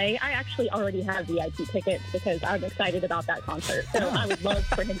day to play. I actually already have VIP tickets because I'm excited about that concert. So I would love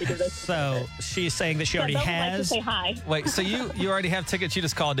for him to give those. So she's saying that she already But Bo would like to has. say hi. Wait, so you already have tickets? You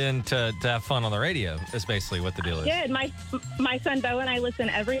just called in to have fun on the radio is basically what the deal is. Yeah, my son Bo and I listen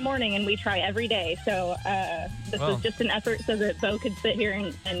every morning, and we try every day. So this Well. was just an effort so that Bo could sit here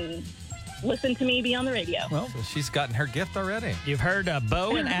and listen to me be on the radio. Well, So she's gotten her gift already. you've heard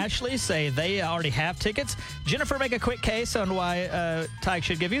Bo and Ashley say they already have tickets. Jennifer, make a quick case on why Tig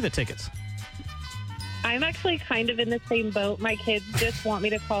should give you the tickets. I'm actually kind of in the same boat. My kids just want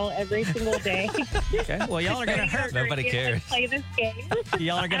me to call every single day. Okay. Well, y'all are going to hurt. Nobody cares. Play this game.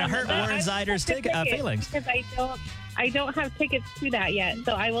 Y'all are going to hurt Warren Ziders' feelings. Because I don't have tickets to that yet,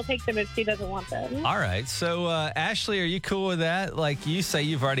 so I will take them if she doesn't want them. All right. So, Ashley, are you cool with that? Like you say,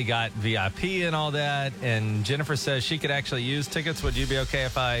 you've already got VIP and all that, and Jennifer says she could actually use tickets. Would you be okay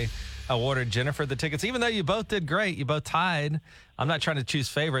if I awarded Jennifer the tickets? Even though you both did great, you both tied. I'm not trying to choose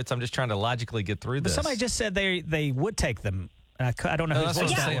favorites. I'm just trying to logically get through But this. somebody just said they would take them. I don't know No, who's that's what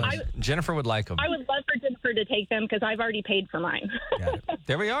voice I'm that saying. was. Jennifer would like them. I would love for Jennifer to take them because I've already paid for mine. Got it.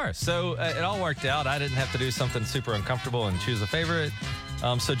 There we are. So it all worked out. I didn't have to do something super uncomfortable and choose a favorite.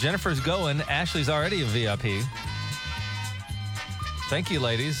 So Jennifer's going. Ashley's already a VIP. Thank you,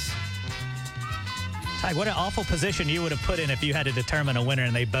 ladies. Tig, what an awful position you would have put in if you had to determine a winner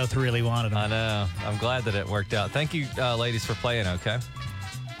and they both really wanted I them. know. I'm glad that it worked out. Thank you, ladies, for playing, okay?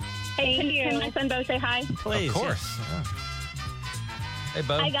 Hey, Thank you. can my son Bo say hi? Please. Of course. Yeah. Hey,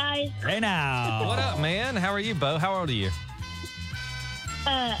 Bo. Hi, guys. Hey, now. What up, man? How are you, Bo? How old are you?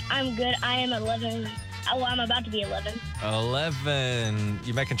 I'm good. I am 11. Oh, I'm about to be 11. 11.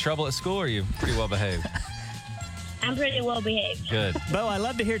 You making trouble at school, or are you pretty well behaved? I'm pretty well behaved. Good. Bo, I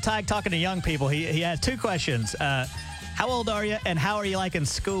love to hear Tig talking to young people. He has 2 questions. How old are you, and how are you like in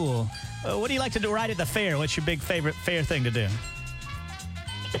school? What do you like to do right at the fair? What's your big favorite fair thing to do?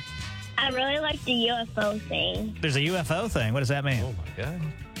 I really like the UFO thing. There's a UFO thing. What does that mean? Oh, my God.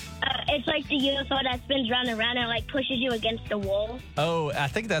 It's like the UFO that spins round and round and like pushes you against the wall. Oh, I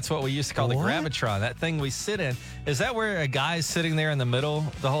think that's what we used to call the What? Gravitron, that thing we sit in. Is that where a guy's sitting there in the middle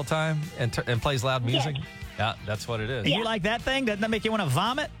the whole time and plays loud music? Yeah, that's what it is. You like that thing? Doesn't that make you want to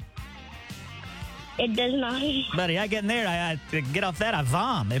vomit? It does not. Buddy, I get in there, I get off that, I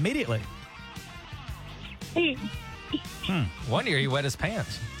vom immediately. One year he wet his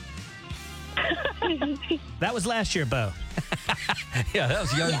pants. That was last year, Bo. Yeah, that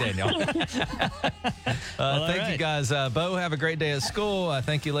was young Daniel. all Thank right. you, guys. Bo, have a great day at school.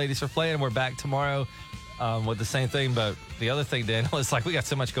 Thank you, ladies, for playing. We're back tomorrow with the same thing. But the other thing, Daniel, is like we got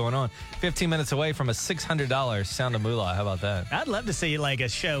so much going on. 15 minutes away from a $600 Sound of Moolah. How about that? I'd love to see like a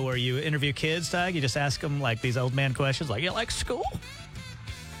show where you interview kids, Tig. You just ask them like these old man questions like, you like school?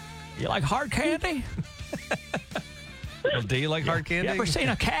 You like hard candy? Well, do you like hard candy? You ever seen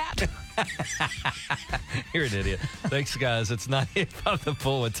a cat? You're an idiot. Thanks, guys. It's 98.5 The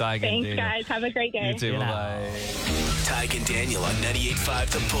Bull with Tige and Thanks, Daniel. guys. Have a great day. You too. You know. Bye-bye. Tige and Daniel on 98.5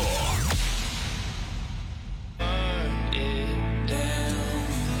 The Bull.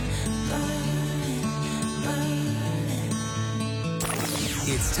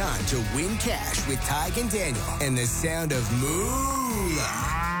 It's It's time to win cash with Tige and Daniel and the sound of moolah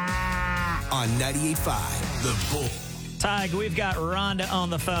on 98.5 The Bull. Tige, we've got Rhonda on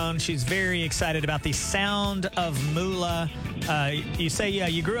the phone. She's very excited about the sound of moolah. You say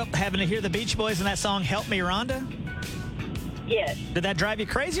you grew up having to hear the Beach Boys in that song, Help Me, Rhonda? Yes. Did that drive you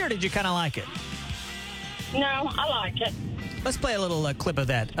crazy, or did you kind of like it? No, I like it. Let's play a little clip of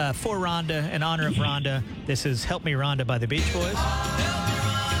that. For Rhonda, in honor of Rhonda, this is Help Me, Rhonda by the Beach Boys.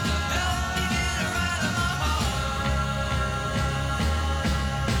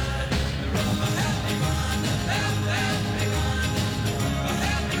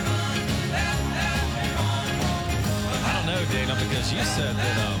 Dana, because you said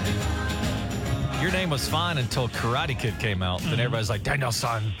that your name was fine until Karate Kid came out. Then everybody's like,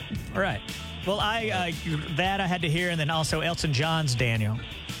 Daniel-san. Right. Well, I had to hear, and then also Elton John's Daniel.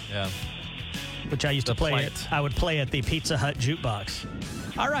 Yeah. Which I used to play I would play at the Pizza Hut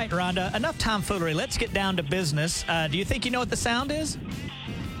jukebox. All right, Rhonda, enough tomfoolery. Let's get down to business. Do you think you know what the sound is?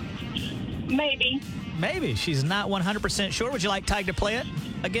 Maybe. Maybe. She's not 100% sure. Would you like Tige to play it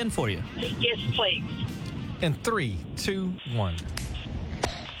again for you? Yes, please. In 3, 2, 1.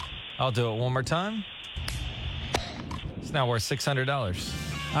 I'll do it one more time. It's now worth $600.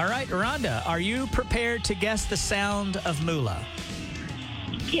 All right, Rhonda, are you prepared to guess the sound of moolah?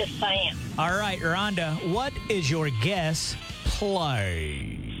 Yes, I am. All right, Rhonda, what is your guess,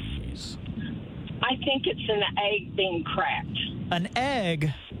 please? I think it's an egg being cracked. An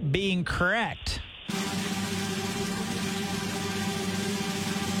egg being cracked.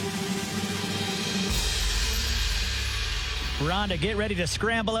 Rhonda, get ready to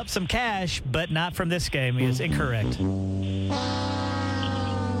scramble up some cash, but not from this game. Is incorrect.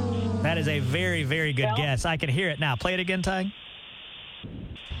 That is a very, very good guess. I can hear it now. Play it again, Tige.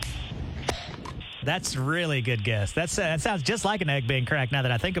 That's really good guess. That sounds just like an egg being cracked now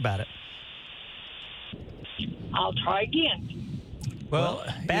that I think about it. I'll try again. Well,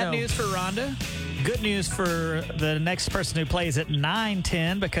 bad news for Rhonda. Good news for the next person who plays at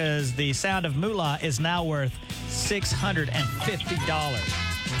 9-10, because the sound of moolah is now worth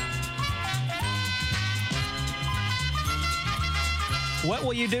 $650. What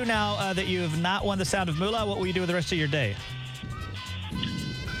will you do now that you have not won the sound of moolah? What will you do with the rest of your day?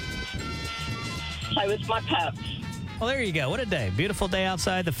 Play with my pups. Well, there you go. What a day. Beautiful day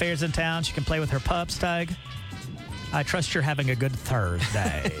outside. The fair's in town. She can play with her pups, Tige. I trust you're having a good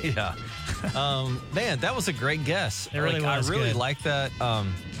Thursday. Yeah. Man, that was a great guess. It really was. I really good. like that.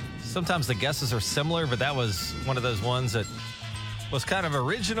 Sometimes the guesses are similar, but that was one of those ones that was kind of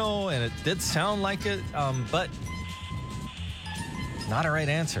original, and it did sound like it, but not a right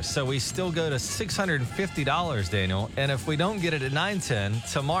answer. So we still go to $650, Daniel. And if we don't get it at 9:10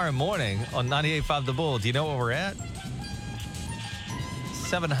 tomorrow morning on 98.5 The Bull, do you know what we're at?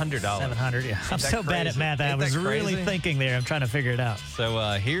 $700. $700, yeah. I'm so bad at math. I was really thinking there. I'm trying to figure it out.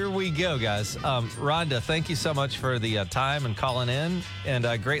 So here we go, guys. Rhonda, thank you so much for the time and calling in, and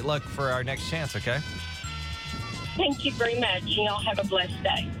great luck for our next chance, okay? Thank you very much. You all have a blessed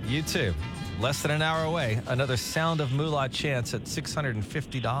day. You too. Less than an hour away. Another sound of moolah chance at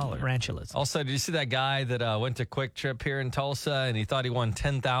 $650. Tarantulas. Also, did you see that guy that went to Quick Trip here in Tulsa and he thought he won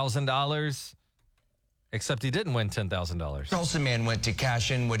 $10,000? Except he didn't win $10,000. Tulsa man went to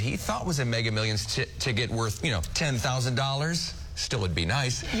cash in what he thought was a Mega Millions ticket worth, $10,000. Still would be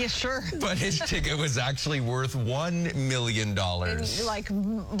nice. Yeah, sure. But his ticket was actually worth $1 million. And you're like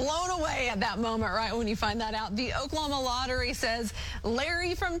blown away at that moment, right, when you find that out. The Oklahoma Lottery says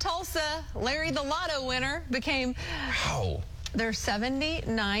Larry from Tulsa, Larry the Lotto winner, became their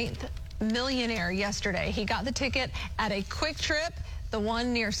 79th millionaire yesterday. He got the ticket at a Quick Trip, the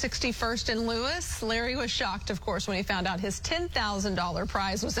one near 61st and Lewis. Larry was shocked, of course, when he found out his $10,000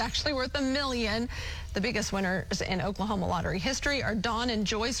 prize was actually worth $1 million. The biggest winners in Oklahoma Lottery history are Dawn and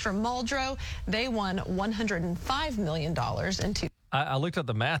Joyce from Muldrow. They won $105 million in two. I looked at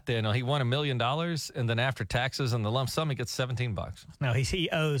the math, Daniel. He won $1 million, and then after taxes and the lump sum, he gets $17. No, he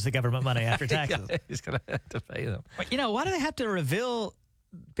owes the government money after taxes. Yeah, he's going to have to pay them. Why do they have to reveal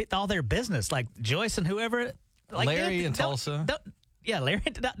all their business? Like Joyce and whoever? Like Larry in Tulsa. Larry.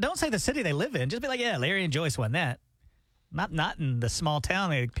 Don't say the city they live in. Just be like, yeah, Larry and Joyce won that. Not in the small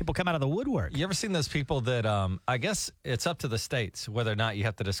town. People come out of the woodwork. You ever seen those people that, I guess it's up to the states whether or not you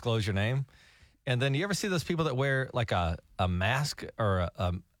have to disclose your name. And then you ever see those people that wear like a mask or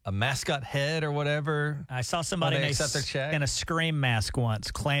a mascot head or whatever? I saw somebody accept their check in a Scream mask once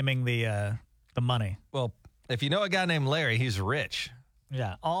claiming the money. Well, if you know a guy named Larry, he's rich.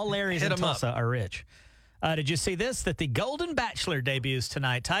 Yeah, all Larrys in Tulsa are rich. Did you see this? That the Golden Bachelor debuts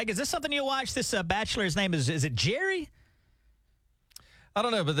tonight. Tige, is this something you'll watch? This Bachelor's name is it Jerry? I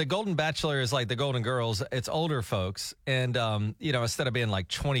don't know, but the Golden Bachelor is like the Golden Girls. It's older folks. And, instead of being like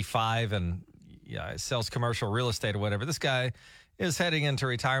 25 and sells commercial real estate or whatever, this guy is heading into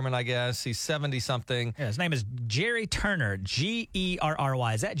retirement, I guess. He's 70-something. Yeah, his name is Jerry Turner, Gerry.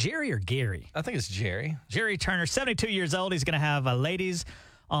 Is that Jerry or Gary? I think it's Jerry. Jerry Turner, 72 years old. He's going to have ladies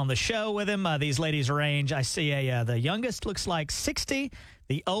on the show with him. These ladies range. I see the youngest looks like 60,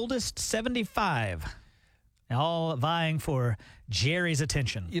 the oldest 75. All vying for Jerry's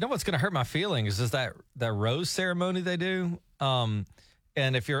attention. You know what's going to hurt my feelings is that rose ceremony they do.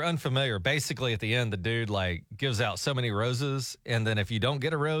 And if you're unfamiliar, basically at the end, the dude like gives out so many roses. And then if you don't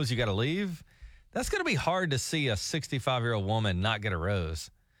get a rose, you got to leave. That's going to be hard to see a 65-year-old woman not get a rose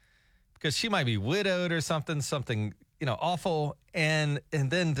because she might be widowed or something, awful. And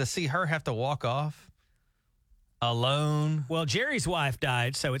then to see her have to walk off alone. Well, Jerry's wife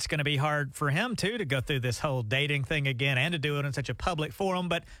died, so it's going to be hard for him, too, to go through this whole dating thing again and to do it in such a public forum.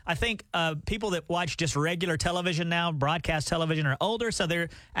 But I think people that watch just regular television now, broadcast television, are older, so they're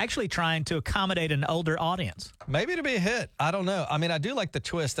actually trying to accommodate an older audience. Maybe to be a hit. I don't know. I mean, I do like the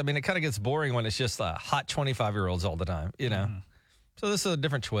twist. I mean, it kind of gets boring when it's just hot 25-year-olds all the time, Mm-hmm. So this is a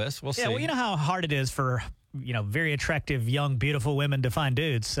different twist. We'll see. Yeah, well, you know how hard it is for very attractive, young, beautiful women to find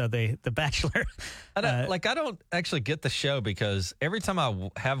dudes. So the Bachelor. I don't actually get the show because every time I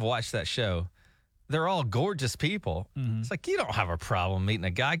have watched that show, they're all gorgeous people. Mm-hmm. It's like, you don't have a problem meeting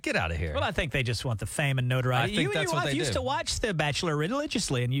a guy. Get out of here. Well, I think they just want the fame and notoriety. I think that's what they do. You used to watch The Bachelor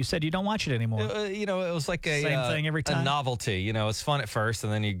religiously, and you said you don't watch it anymore. It was like same thing every time. A novelty. It's fun at first,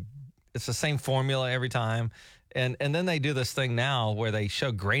 and then it's the same formula every time. And then they do this thing now where they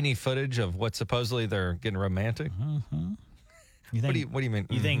show grainy footage of what supposedly they're getting romantic. Mm-hmm. What do you mean?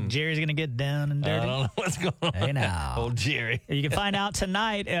 You think Jerry's going to get down and dirty? I don't know what's going on. Hey, now. Old Jerry. You can find out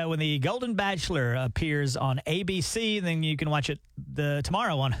tonight when the Golden Bachelor appears on ABC. And then you can watch it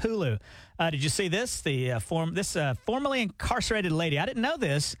tomorrow on Hulu. Did you see this? This formerly incarcerated lady. I didn't know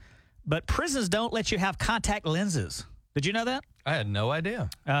this, but prisons don't let you have contact lenses. Did you know that? I had no idea.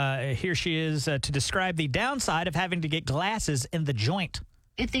 Here she is to describe the downside of having to get glasses in the joint.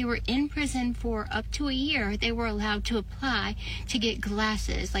 If they were in prison for up to a year, they were allowed to apply to get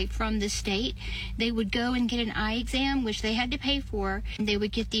glasses, like from the state. They would go and get an eye exam, which they had to pay for. And they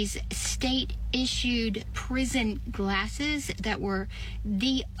would get these state-issued prison glasses that were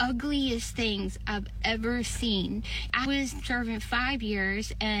the ugliest things I've ever seen. I was serving 5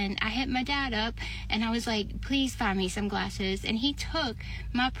 years, and I hit my dad up, and I was like, please find me some glasses. And he took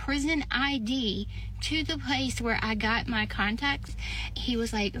my prison ID to the place where I got my contacts. He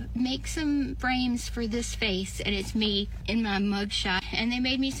was like, make some frames for this face, and it's me in my mugshot. And they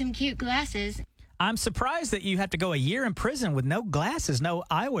made me some cute glasses. I'm surprised that you have to go a year in prison with no glasses, no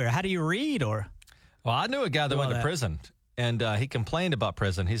eyewear. How do you read? Well, I knew a guy that went to prison, and he complained about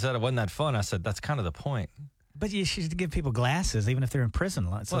prison. He said it wasn't that fun. I said, that's kind of the point. But you should give people glasses, even if they're in prison.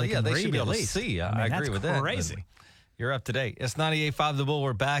 So they should be able to see. I agree with that. That's crazy. You're up to date. It's 98.5 The Bull.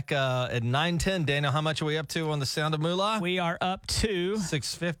 We're back at 9:10. Daniel, how much are we up to on the Sound of Moolah? We are up to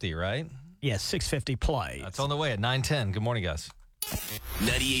 650, right? Yes, 650 plays. That's on the way at 9:10. Good morning, guys.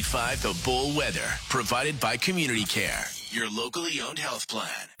 98.5 The Bull weather, provided by Community Care, your locally owned health plan.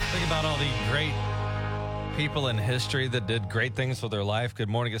 Think about all the great people in history that did great things with their life. Good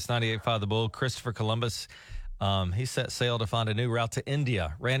morning. It's 98.5 The Bull. Christopher Columbus, he set sail to find a new route to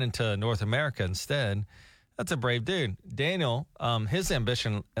India, ran into North America instead. That's a brave dude. Daniel, his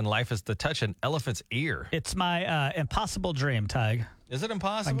ambition in life is to touch an elephant's ear. It's my impossible dream, Tig. Is it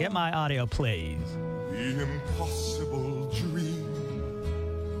impossible? Get my audio, please. The impossible dream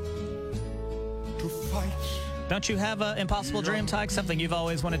to fight. Don't you have an impossible dream, Tig? Something you've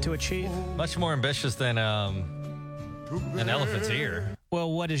always wanted to achieve? Much more ambitious than an elephant's ear.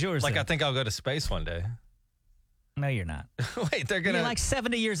 Well, what is yours? Like, then? I think I'll go to space one day. No, you're not. Wait, they're going to... You're like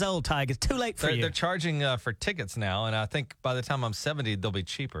 70 years old, Tig. It's too late for you. They're charging for tickets now, and I think by the time I'm 70, they'll be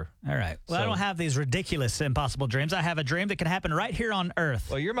cheaper. All right. Well, I don't have these ridiculous impossible dreams. I have a dream that can happen right here on Earth.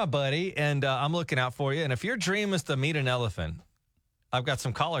 Well, you're my buddy, and I'm looking out for you. And if your dream is to meet an elephant, I've got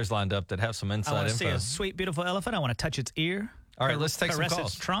some callers lined up that have some inside info. I want to see a sweet, beautiful elephant. I want to touch its ear. All right, let's take some calls.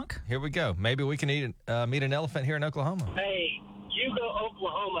 Caress its trunk. Here we go. Maybe we can meet an elephant here in Oklahoma. Hey, Hugo,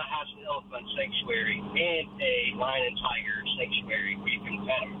 Oklahoma has an elephant sanctuary and a lion and tiger sanctuary where you can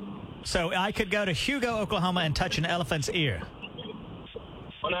pet them. So I could go to Hugo, Oklahoma and touch an elephant's ear?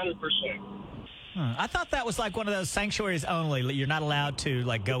 100%. I thought that was like one of those sanctuaries only. You're not allowed to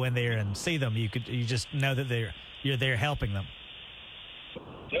like go in there and see them. You just know that you're there helping them.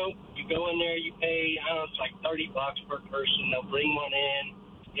 Nope. You go in there, you pay, I don't know, it's like $30 per person. They'll bring one in.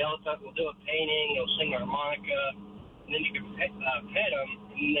 The elephant will do a painting. They'll sing a harmonica. and then you can pet them, and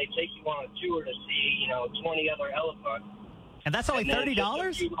then they take you on a tour to see, 20 other elephants. And that's only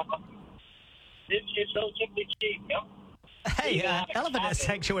 $30? It's so simply cheap, yep. Hey, Elephant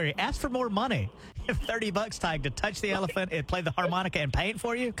Sanctuary, ask for more money. You have $30 tag to touch the elephant and play the harmonica and paint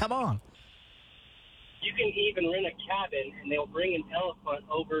for you? Come on. You can even rent a cabin, and they'll bring an elephant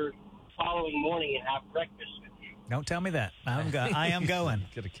over the following morning and have breakfast with you. Don't tell me that. I am going.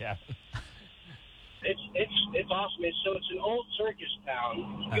 Get a cabin. It's awesome. It's an old circus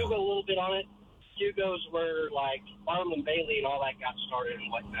town. Google a little bit on it. Hugo's where like Barnum Bailey and all that got started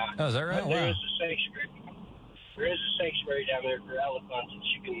and whatnot. Oh, is that right? There is a sanctuary. There is a sanctuary down there for elephants that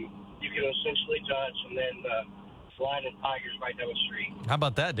you can essentially touch, and then the lion and tigers right down the street. How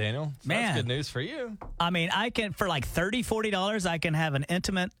about that, Daniel? So Man, that's good news for you. I mean, I can for like $30-$40, I can have an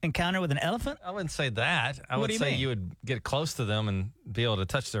intimate encounter with an elephant. I wouldn't say that. I What would do you say mean? you would get close to them and be able to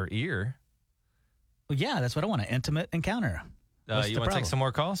touch their ear. Well, yeah, that's what I want, an intimate encounter. You want to take some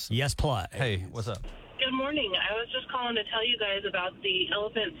more calls? Yes, please. Hey, what's up? Good morning. I was just calling to tell you guys about the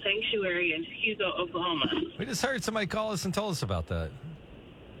Elephant Sanctuary in Hugo, Oklahoma. We just heard somebody call us and told us about that.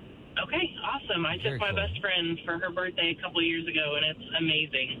 Okay, awesome. I Very took my cool. best friend for her birthday a couple of years ago, and it's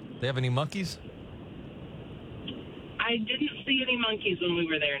amazing. They have any monkeys? I didn't see any monkeys when we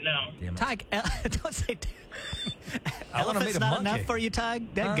were there, no. Tig, don't say I wanna meet elephant's a not monkey. enough for you,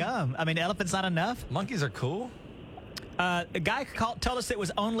 Tig? Dead gum. I mean, elephant's not enough? Monkeys are cool. A guy told us it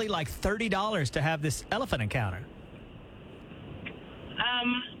was only like $30 to have this elephant encounter.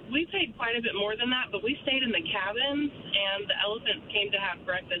 We paid quite a bit more than that, but we stayed in the cabins, and the elephants came to have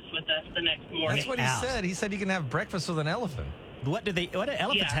breakfast with us the next morning. That's what he said. He said you can have breakfast with an elephant. What do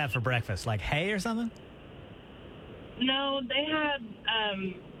elephants have for breakfast? Like hay or something? No, they had,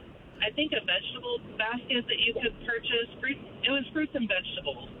 I think, a vegetable basket that you could purchase. It was fruits and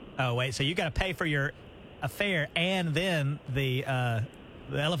vegetables. Oh, wait. So you got to pay for your affair and then the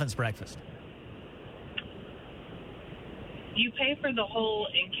elephant's breakfast. You pay for the whole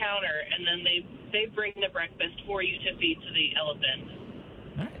encounter, and then they bring the breakfast for you to feed to the elephant.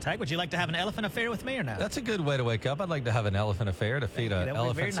 All right, Tig, would you like to have an elephant affair with me or not? That's a good way to wake up. I'd like to have an elephant affair to feed That would be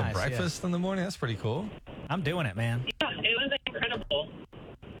elephant very some nice, breakfast in the morning. That's pretty cool. I'm doing it, man. Yeah, it was incredible.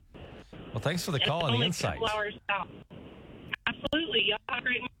 Well, thanks for the call and the insight. Only 2 hours out. Absolutely. Y'all have a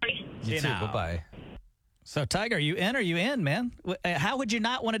great morning. You too. Bye-bye. So, Tig, are you in or are you in, man? How would you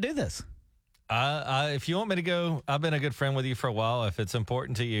not want to do this? If you want me to go, I've been a good friend with you for a while. If it's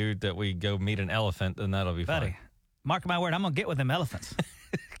important to you that we go meet an elephant, then that'll be Buddy, fine. mark my word, I'm going to get with them elephants.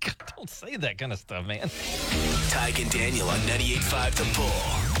 Don't say that kind of stuff, man. Tige and Daniel on 98.5 The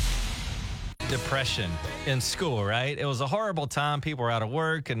Bull. Depression in school, right? It was a horrible time. People were out of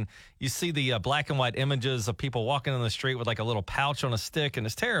work, and you see the black and white images of people walking in the street with like a little pouch on a stick, and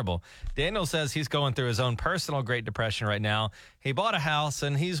it's terrible. Daniel says he's going through his own personal Great Depression right now. He bought a house,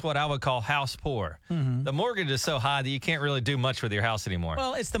 and he's what I would call house poor. Mm-hmm. The mortgage is so high that you can't really do much with your house anymore.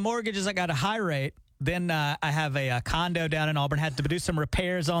 Well, it's the mortgages that got a high rate. Then I have a condo down in Auburn, had to do some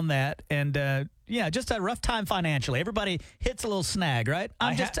repairs on that. And, yeah, just a rough time financially. Everybody hits a little snag, right?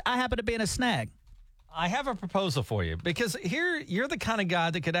 I happen to be in a snag. I have a proposal for you because here you're the kind of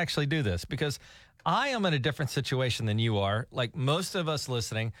guy that could actually do this because I am in a different situation than you are. Like most of us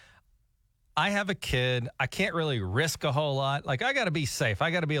listening, I have a kid. I can't really risk a whole lot. Like I got to be safe.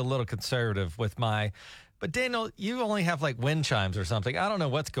 I got to be a little conservative with but Daniel, you only have like wind chimes or something. I don't know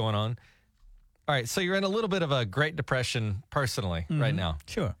what's going on. All right. So you're in a little bit of a Great Depression personally right now.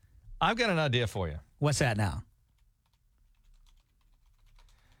 Sure. I've got an idea for you. What's that now?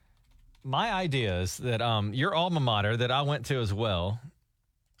 My idea is that your alma mater that I went to as well.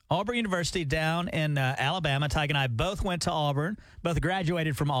 Auburn University down in Alabama. Tig and I both went to Auburn, both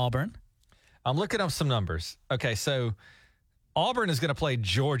graduated from Auburn. I'm looking up some numbers. Okay, so Auburn is going to play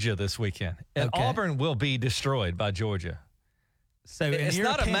Georgia this weekend, and Auburn will be destroyed by Georgia. So it's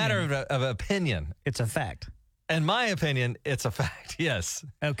not a matter of opinion. It's a fact. In my opinion, it's a fact, yes.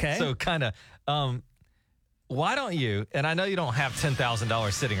 Okay. So kind of, why don't you, and I know you don't have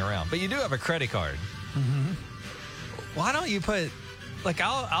 $10,000 sitting around, but you do have a credit card. Mm-hmm. Why don't you put, like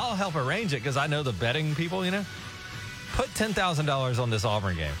I'll help arrange it because I know the betting people, you know. Put $10,000 on this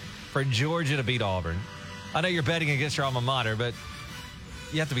Auburn game for Georgia to beat Auburn. I know you're betting against your alma mater, but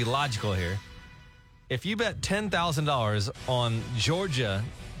you have to be logical here. If you bet $10,000 on Georgia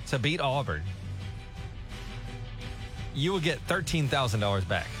to beat Auburn, you will get $13,000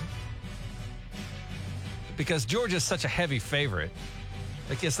 back. Because Georgia's such a heavy favorite.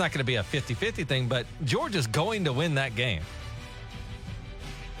 Like it's not going to be a 50-50 thing, but Georgia's going to win that game.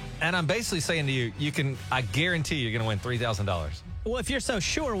 And I'm basically saying to you, I guarantee you're going to win $3,000. Well, if you're so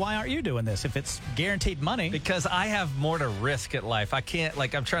sure, why aren't you doing this if it's guaranteed money? Because I have more to risk at life. I can't,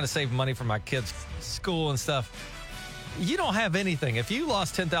 I'm trying to save money for my kids' school and stuff. You don't have anything. If you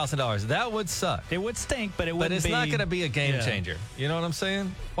lost $10,000, that would suck. It would stink, but it wouldn't be. But it's not going to be a game changer. You know what I'm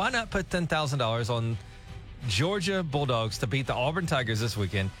saying? Why not put $10,000 on Georgia Bulldogs to beat the Auburn Tigers this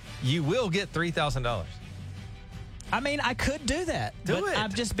weekend? You will get $3,000. I mean, I could do that. Do it.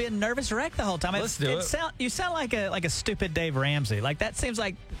 I've just been nervous wreck the whole time. Let's do it. You sound like a stupid Dave Ramsey. Like, that seems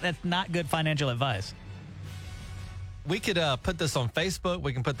like that's not good financial advice. We could put this on Facebook.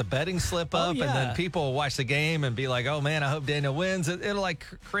 We can put the betting slip up, yeah. and then people will watch the game and be like, oh, man, I hope Daniel wins. It'll,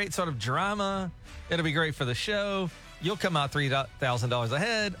 create sort of drama. It'll be great for the show. You'll come out $3,000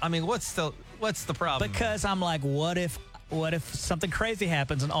 ahead. I mean, what's the problem? Because I'm like, what if something crazy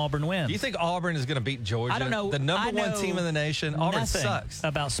happens and Auburn wins? Do you think Auburn is going to beat Georgia? I don't know. The number one team in the nation. Auburn sucks.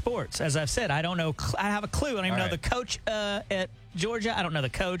 About sports. As I've said, I don't know. I have a clue. I don't even know the coach at Georgia. I don't know the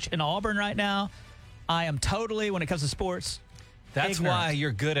coach in Auburn right now. I am totally, when it comes to sports, That's ignorant. why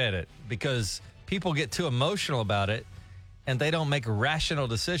you're good at it, because people get too emotional about it and they don't make rational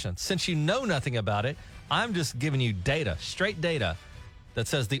decisions. Since you know nothing about it, I'm just giving you data, straight data, that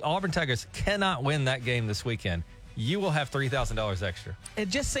says the Auburn Tigers cannot win that game this weekend. You will have $3,000 extra. It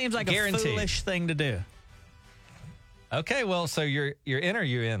just seems like Guaranteed. a foolish thing to do. Okay, well, so you're in or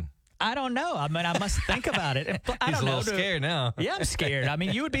you're in? I don't know. I mean, I must think about it. He's a little scared now. Yeah, I'm scared. I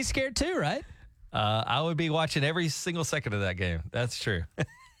mean, you would be scared too, right? I would be watching every single second of that game. That's true.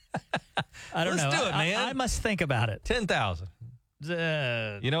 I don't know. Let's do it, man. I must think about it. 10,000.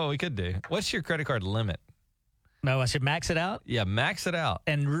 You know what we could do? What's your credit card limit? No, I should max it out? Yeah, max it out.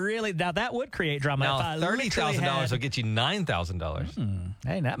 And really, now that would create drama. Now, if I $30,000 will get you $9,000.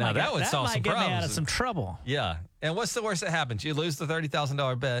 Hey, that now, might that would solve some get problems. me out of some trouble. Yeah. And what's the worst that happens? You lose the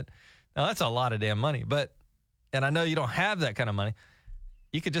 $30,000 bet. Now, that's a lot of damn money. And I know you don't have that kind of money.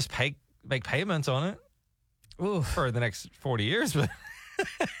 You could just make payments on it for the next 40 years.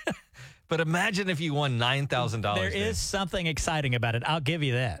 But imagine if you won $9,000. There is something exciting about it. I'll give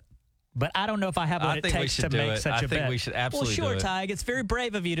you that. But I don't know if I have what it takes to make such a bet. I think we should absolutely do it. Well, sure, Tig. It's very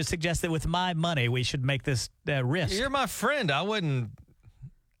brave of you to suggest that with my money we should make this risk. You're my friend. I would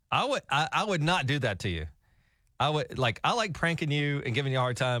not do that to you. I like pranking you and giving you a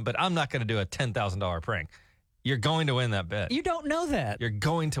hard time, but I'm not going to do a $10,000 prank. You're going to win that bet. You don't know that. You're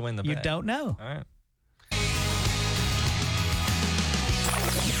going to win the bet. You don't know. All right.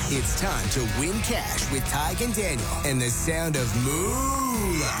 It's time to win cash with Tige and Daniel and the sound of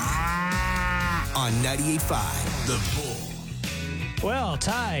moolah on 98.5 The Bull. Well,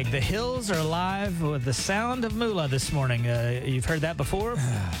 Tige, the Hills are alive with the sound of moolah this morning. You've heard that before?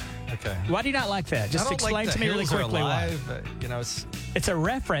 Okay. Why do you not like that? Just explain to me really quickly why. It's a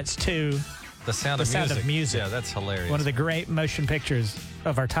reference to the sound of music. Yeah, that's hilarious. One of the great motion pictures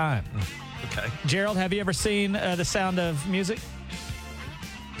of our time. Okay. Gerald, have you ever seen The Sound of Music?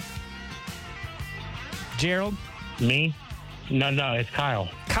 Gerald? Me? No, it's Kyle.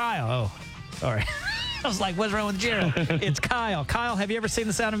 Kyle. Oh, sorry. I was like, what's wrong with Gerald? It's Kyle. Kyle, have you ever seen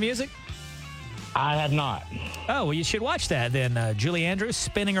The Sound of Music? I have not. Oh, well, you should watch that then. Julie Andrews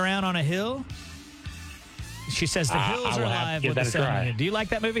spinning around on a hill. She says the hills are alive with the sound of music. Do you like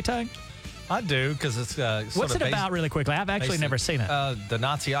that movie, Tig? I do, because it's What's it about really quickly? I've actually never seen it. The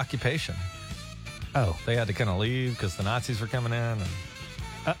Nazi occupation. Oh. They had to kind of leave because the Nazis were coming in. And,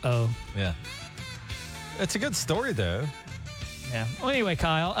 uh-oh. Yeah. It's a good story, though. Yeah. Well, anyway,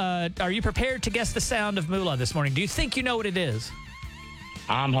 Kyle, are you prepared to guess the sound of moolah this morning? Do you think you know what it is?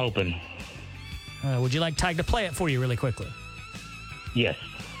 I'm hoping. Would you like Tig to play it for you really quickly? Yes.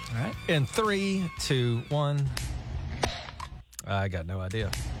 All right. In 3, 2, 1. I got no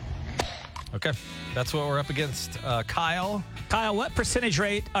idea. Okay. That's what we're up against. Kyle? Kyle, what percentage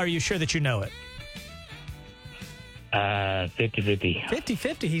rate are you sure that you know it? 50-50.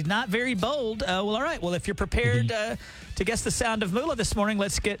 50-50. He's not very bold. Well, all right. Well, if you're prepared to guess the sound of moolah this morning,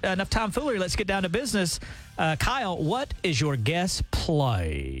 let's get enough tomfoolery. Let's get down to business. Kyle, what is your guess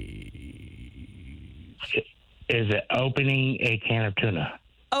play? Is it opening a can of tuna?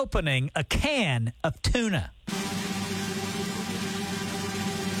 Opening a can of tuna.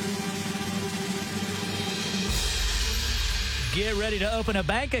 Get ready to open a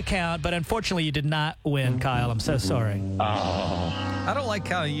bank account, but unfortunately you did not win, Kyle. I'm so sorry. I don't like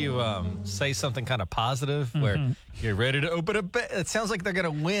how you say something kind of positive where you're ready to open a bank. It sounds like they're going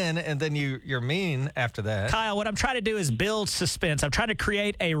to win, and then you're mean after that. Kyle, what I'm trying to do is build suspense. I'm trying to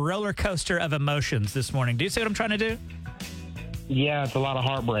create a roller coaster of emotions this morning. Do you see what I'm trying to do? Yeah, it's a lot of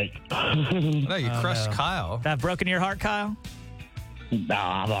heartbreak. No, you crushed Kyle. I've broken your heart, Kyle? No,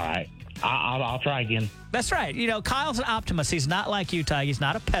 I'm all right. I'll try again. That's right. You know, Kyle's an optimist. He's not like you, Tige. He's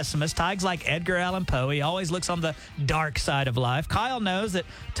not a pessimist. Tige's like Edgar Allan Poe. He always looks on the dark side of life. Kyle knows that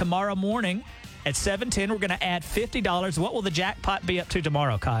tomorrow morning at 7:10, we're going to add $50. What will the jackpot be up to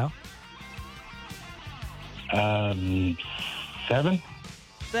tomorrow, Kyle?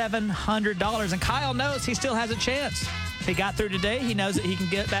 $700. And Kyle knows he still has a chance. If he got through today, he knows that he can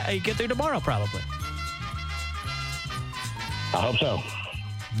get through tomorrow probably. I hope so.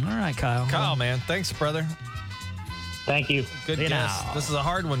 All right, Kyle. Kyle, man, thanks, brother. Thank you. Good guess. This is a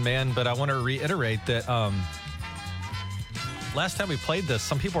hard one, man, but I want to reiterate that last time we played this,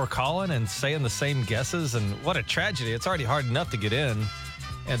 some people were calling and saying the same guesses, and what a tragedy. It's already hard enough to get in,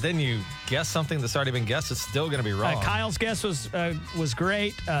 and then you guess something that's already been guessed. It's still going to be wrong. Kyle's guess was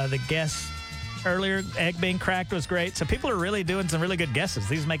great. The guess earlier, egg being cracked, was great. So people are really doing some really good guesses.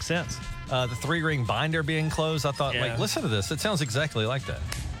 These make sense. The 3-ring binder being closed, I thought, like, listen to this. It sounds exactly like that.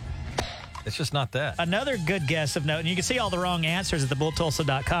 It's just not that. Another good guess of note, and you can see all the wrong answers at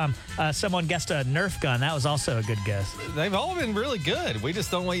thebulltulsa.com. Someone guessed a Nerf gun. That was also a good guess. They've all been really good. We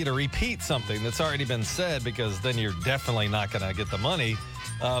just don't want you to repeat something that's already been said, because then you're definitely not going to get the money.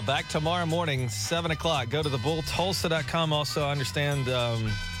 Back tomorrow morning, 7 o'clock. Go to thebulltulsa.com. Also, I understand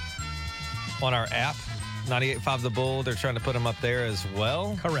on our app, 98.5 The Bull, they're trying to put them up there as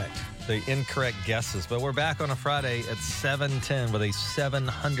well. Correct. The incorrect guesses. But we're back on a Friday at 7:10 with a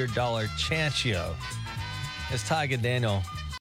 $700 chance. It's Tige and Daniel.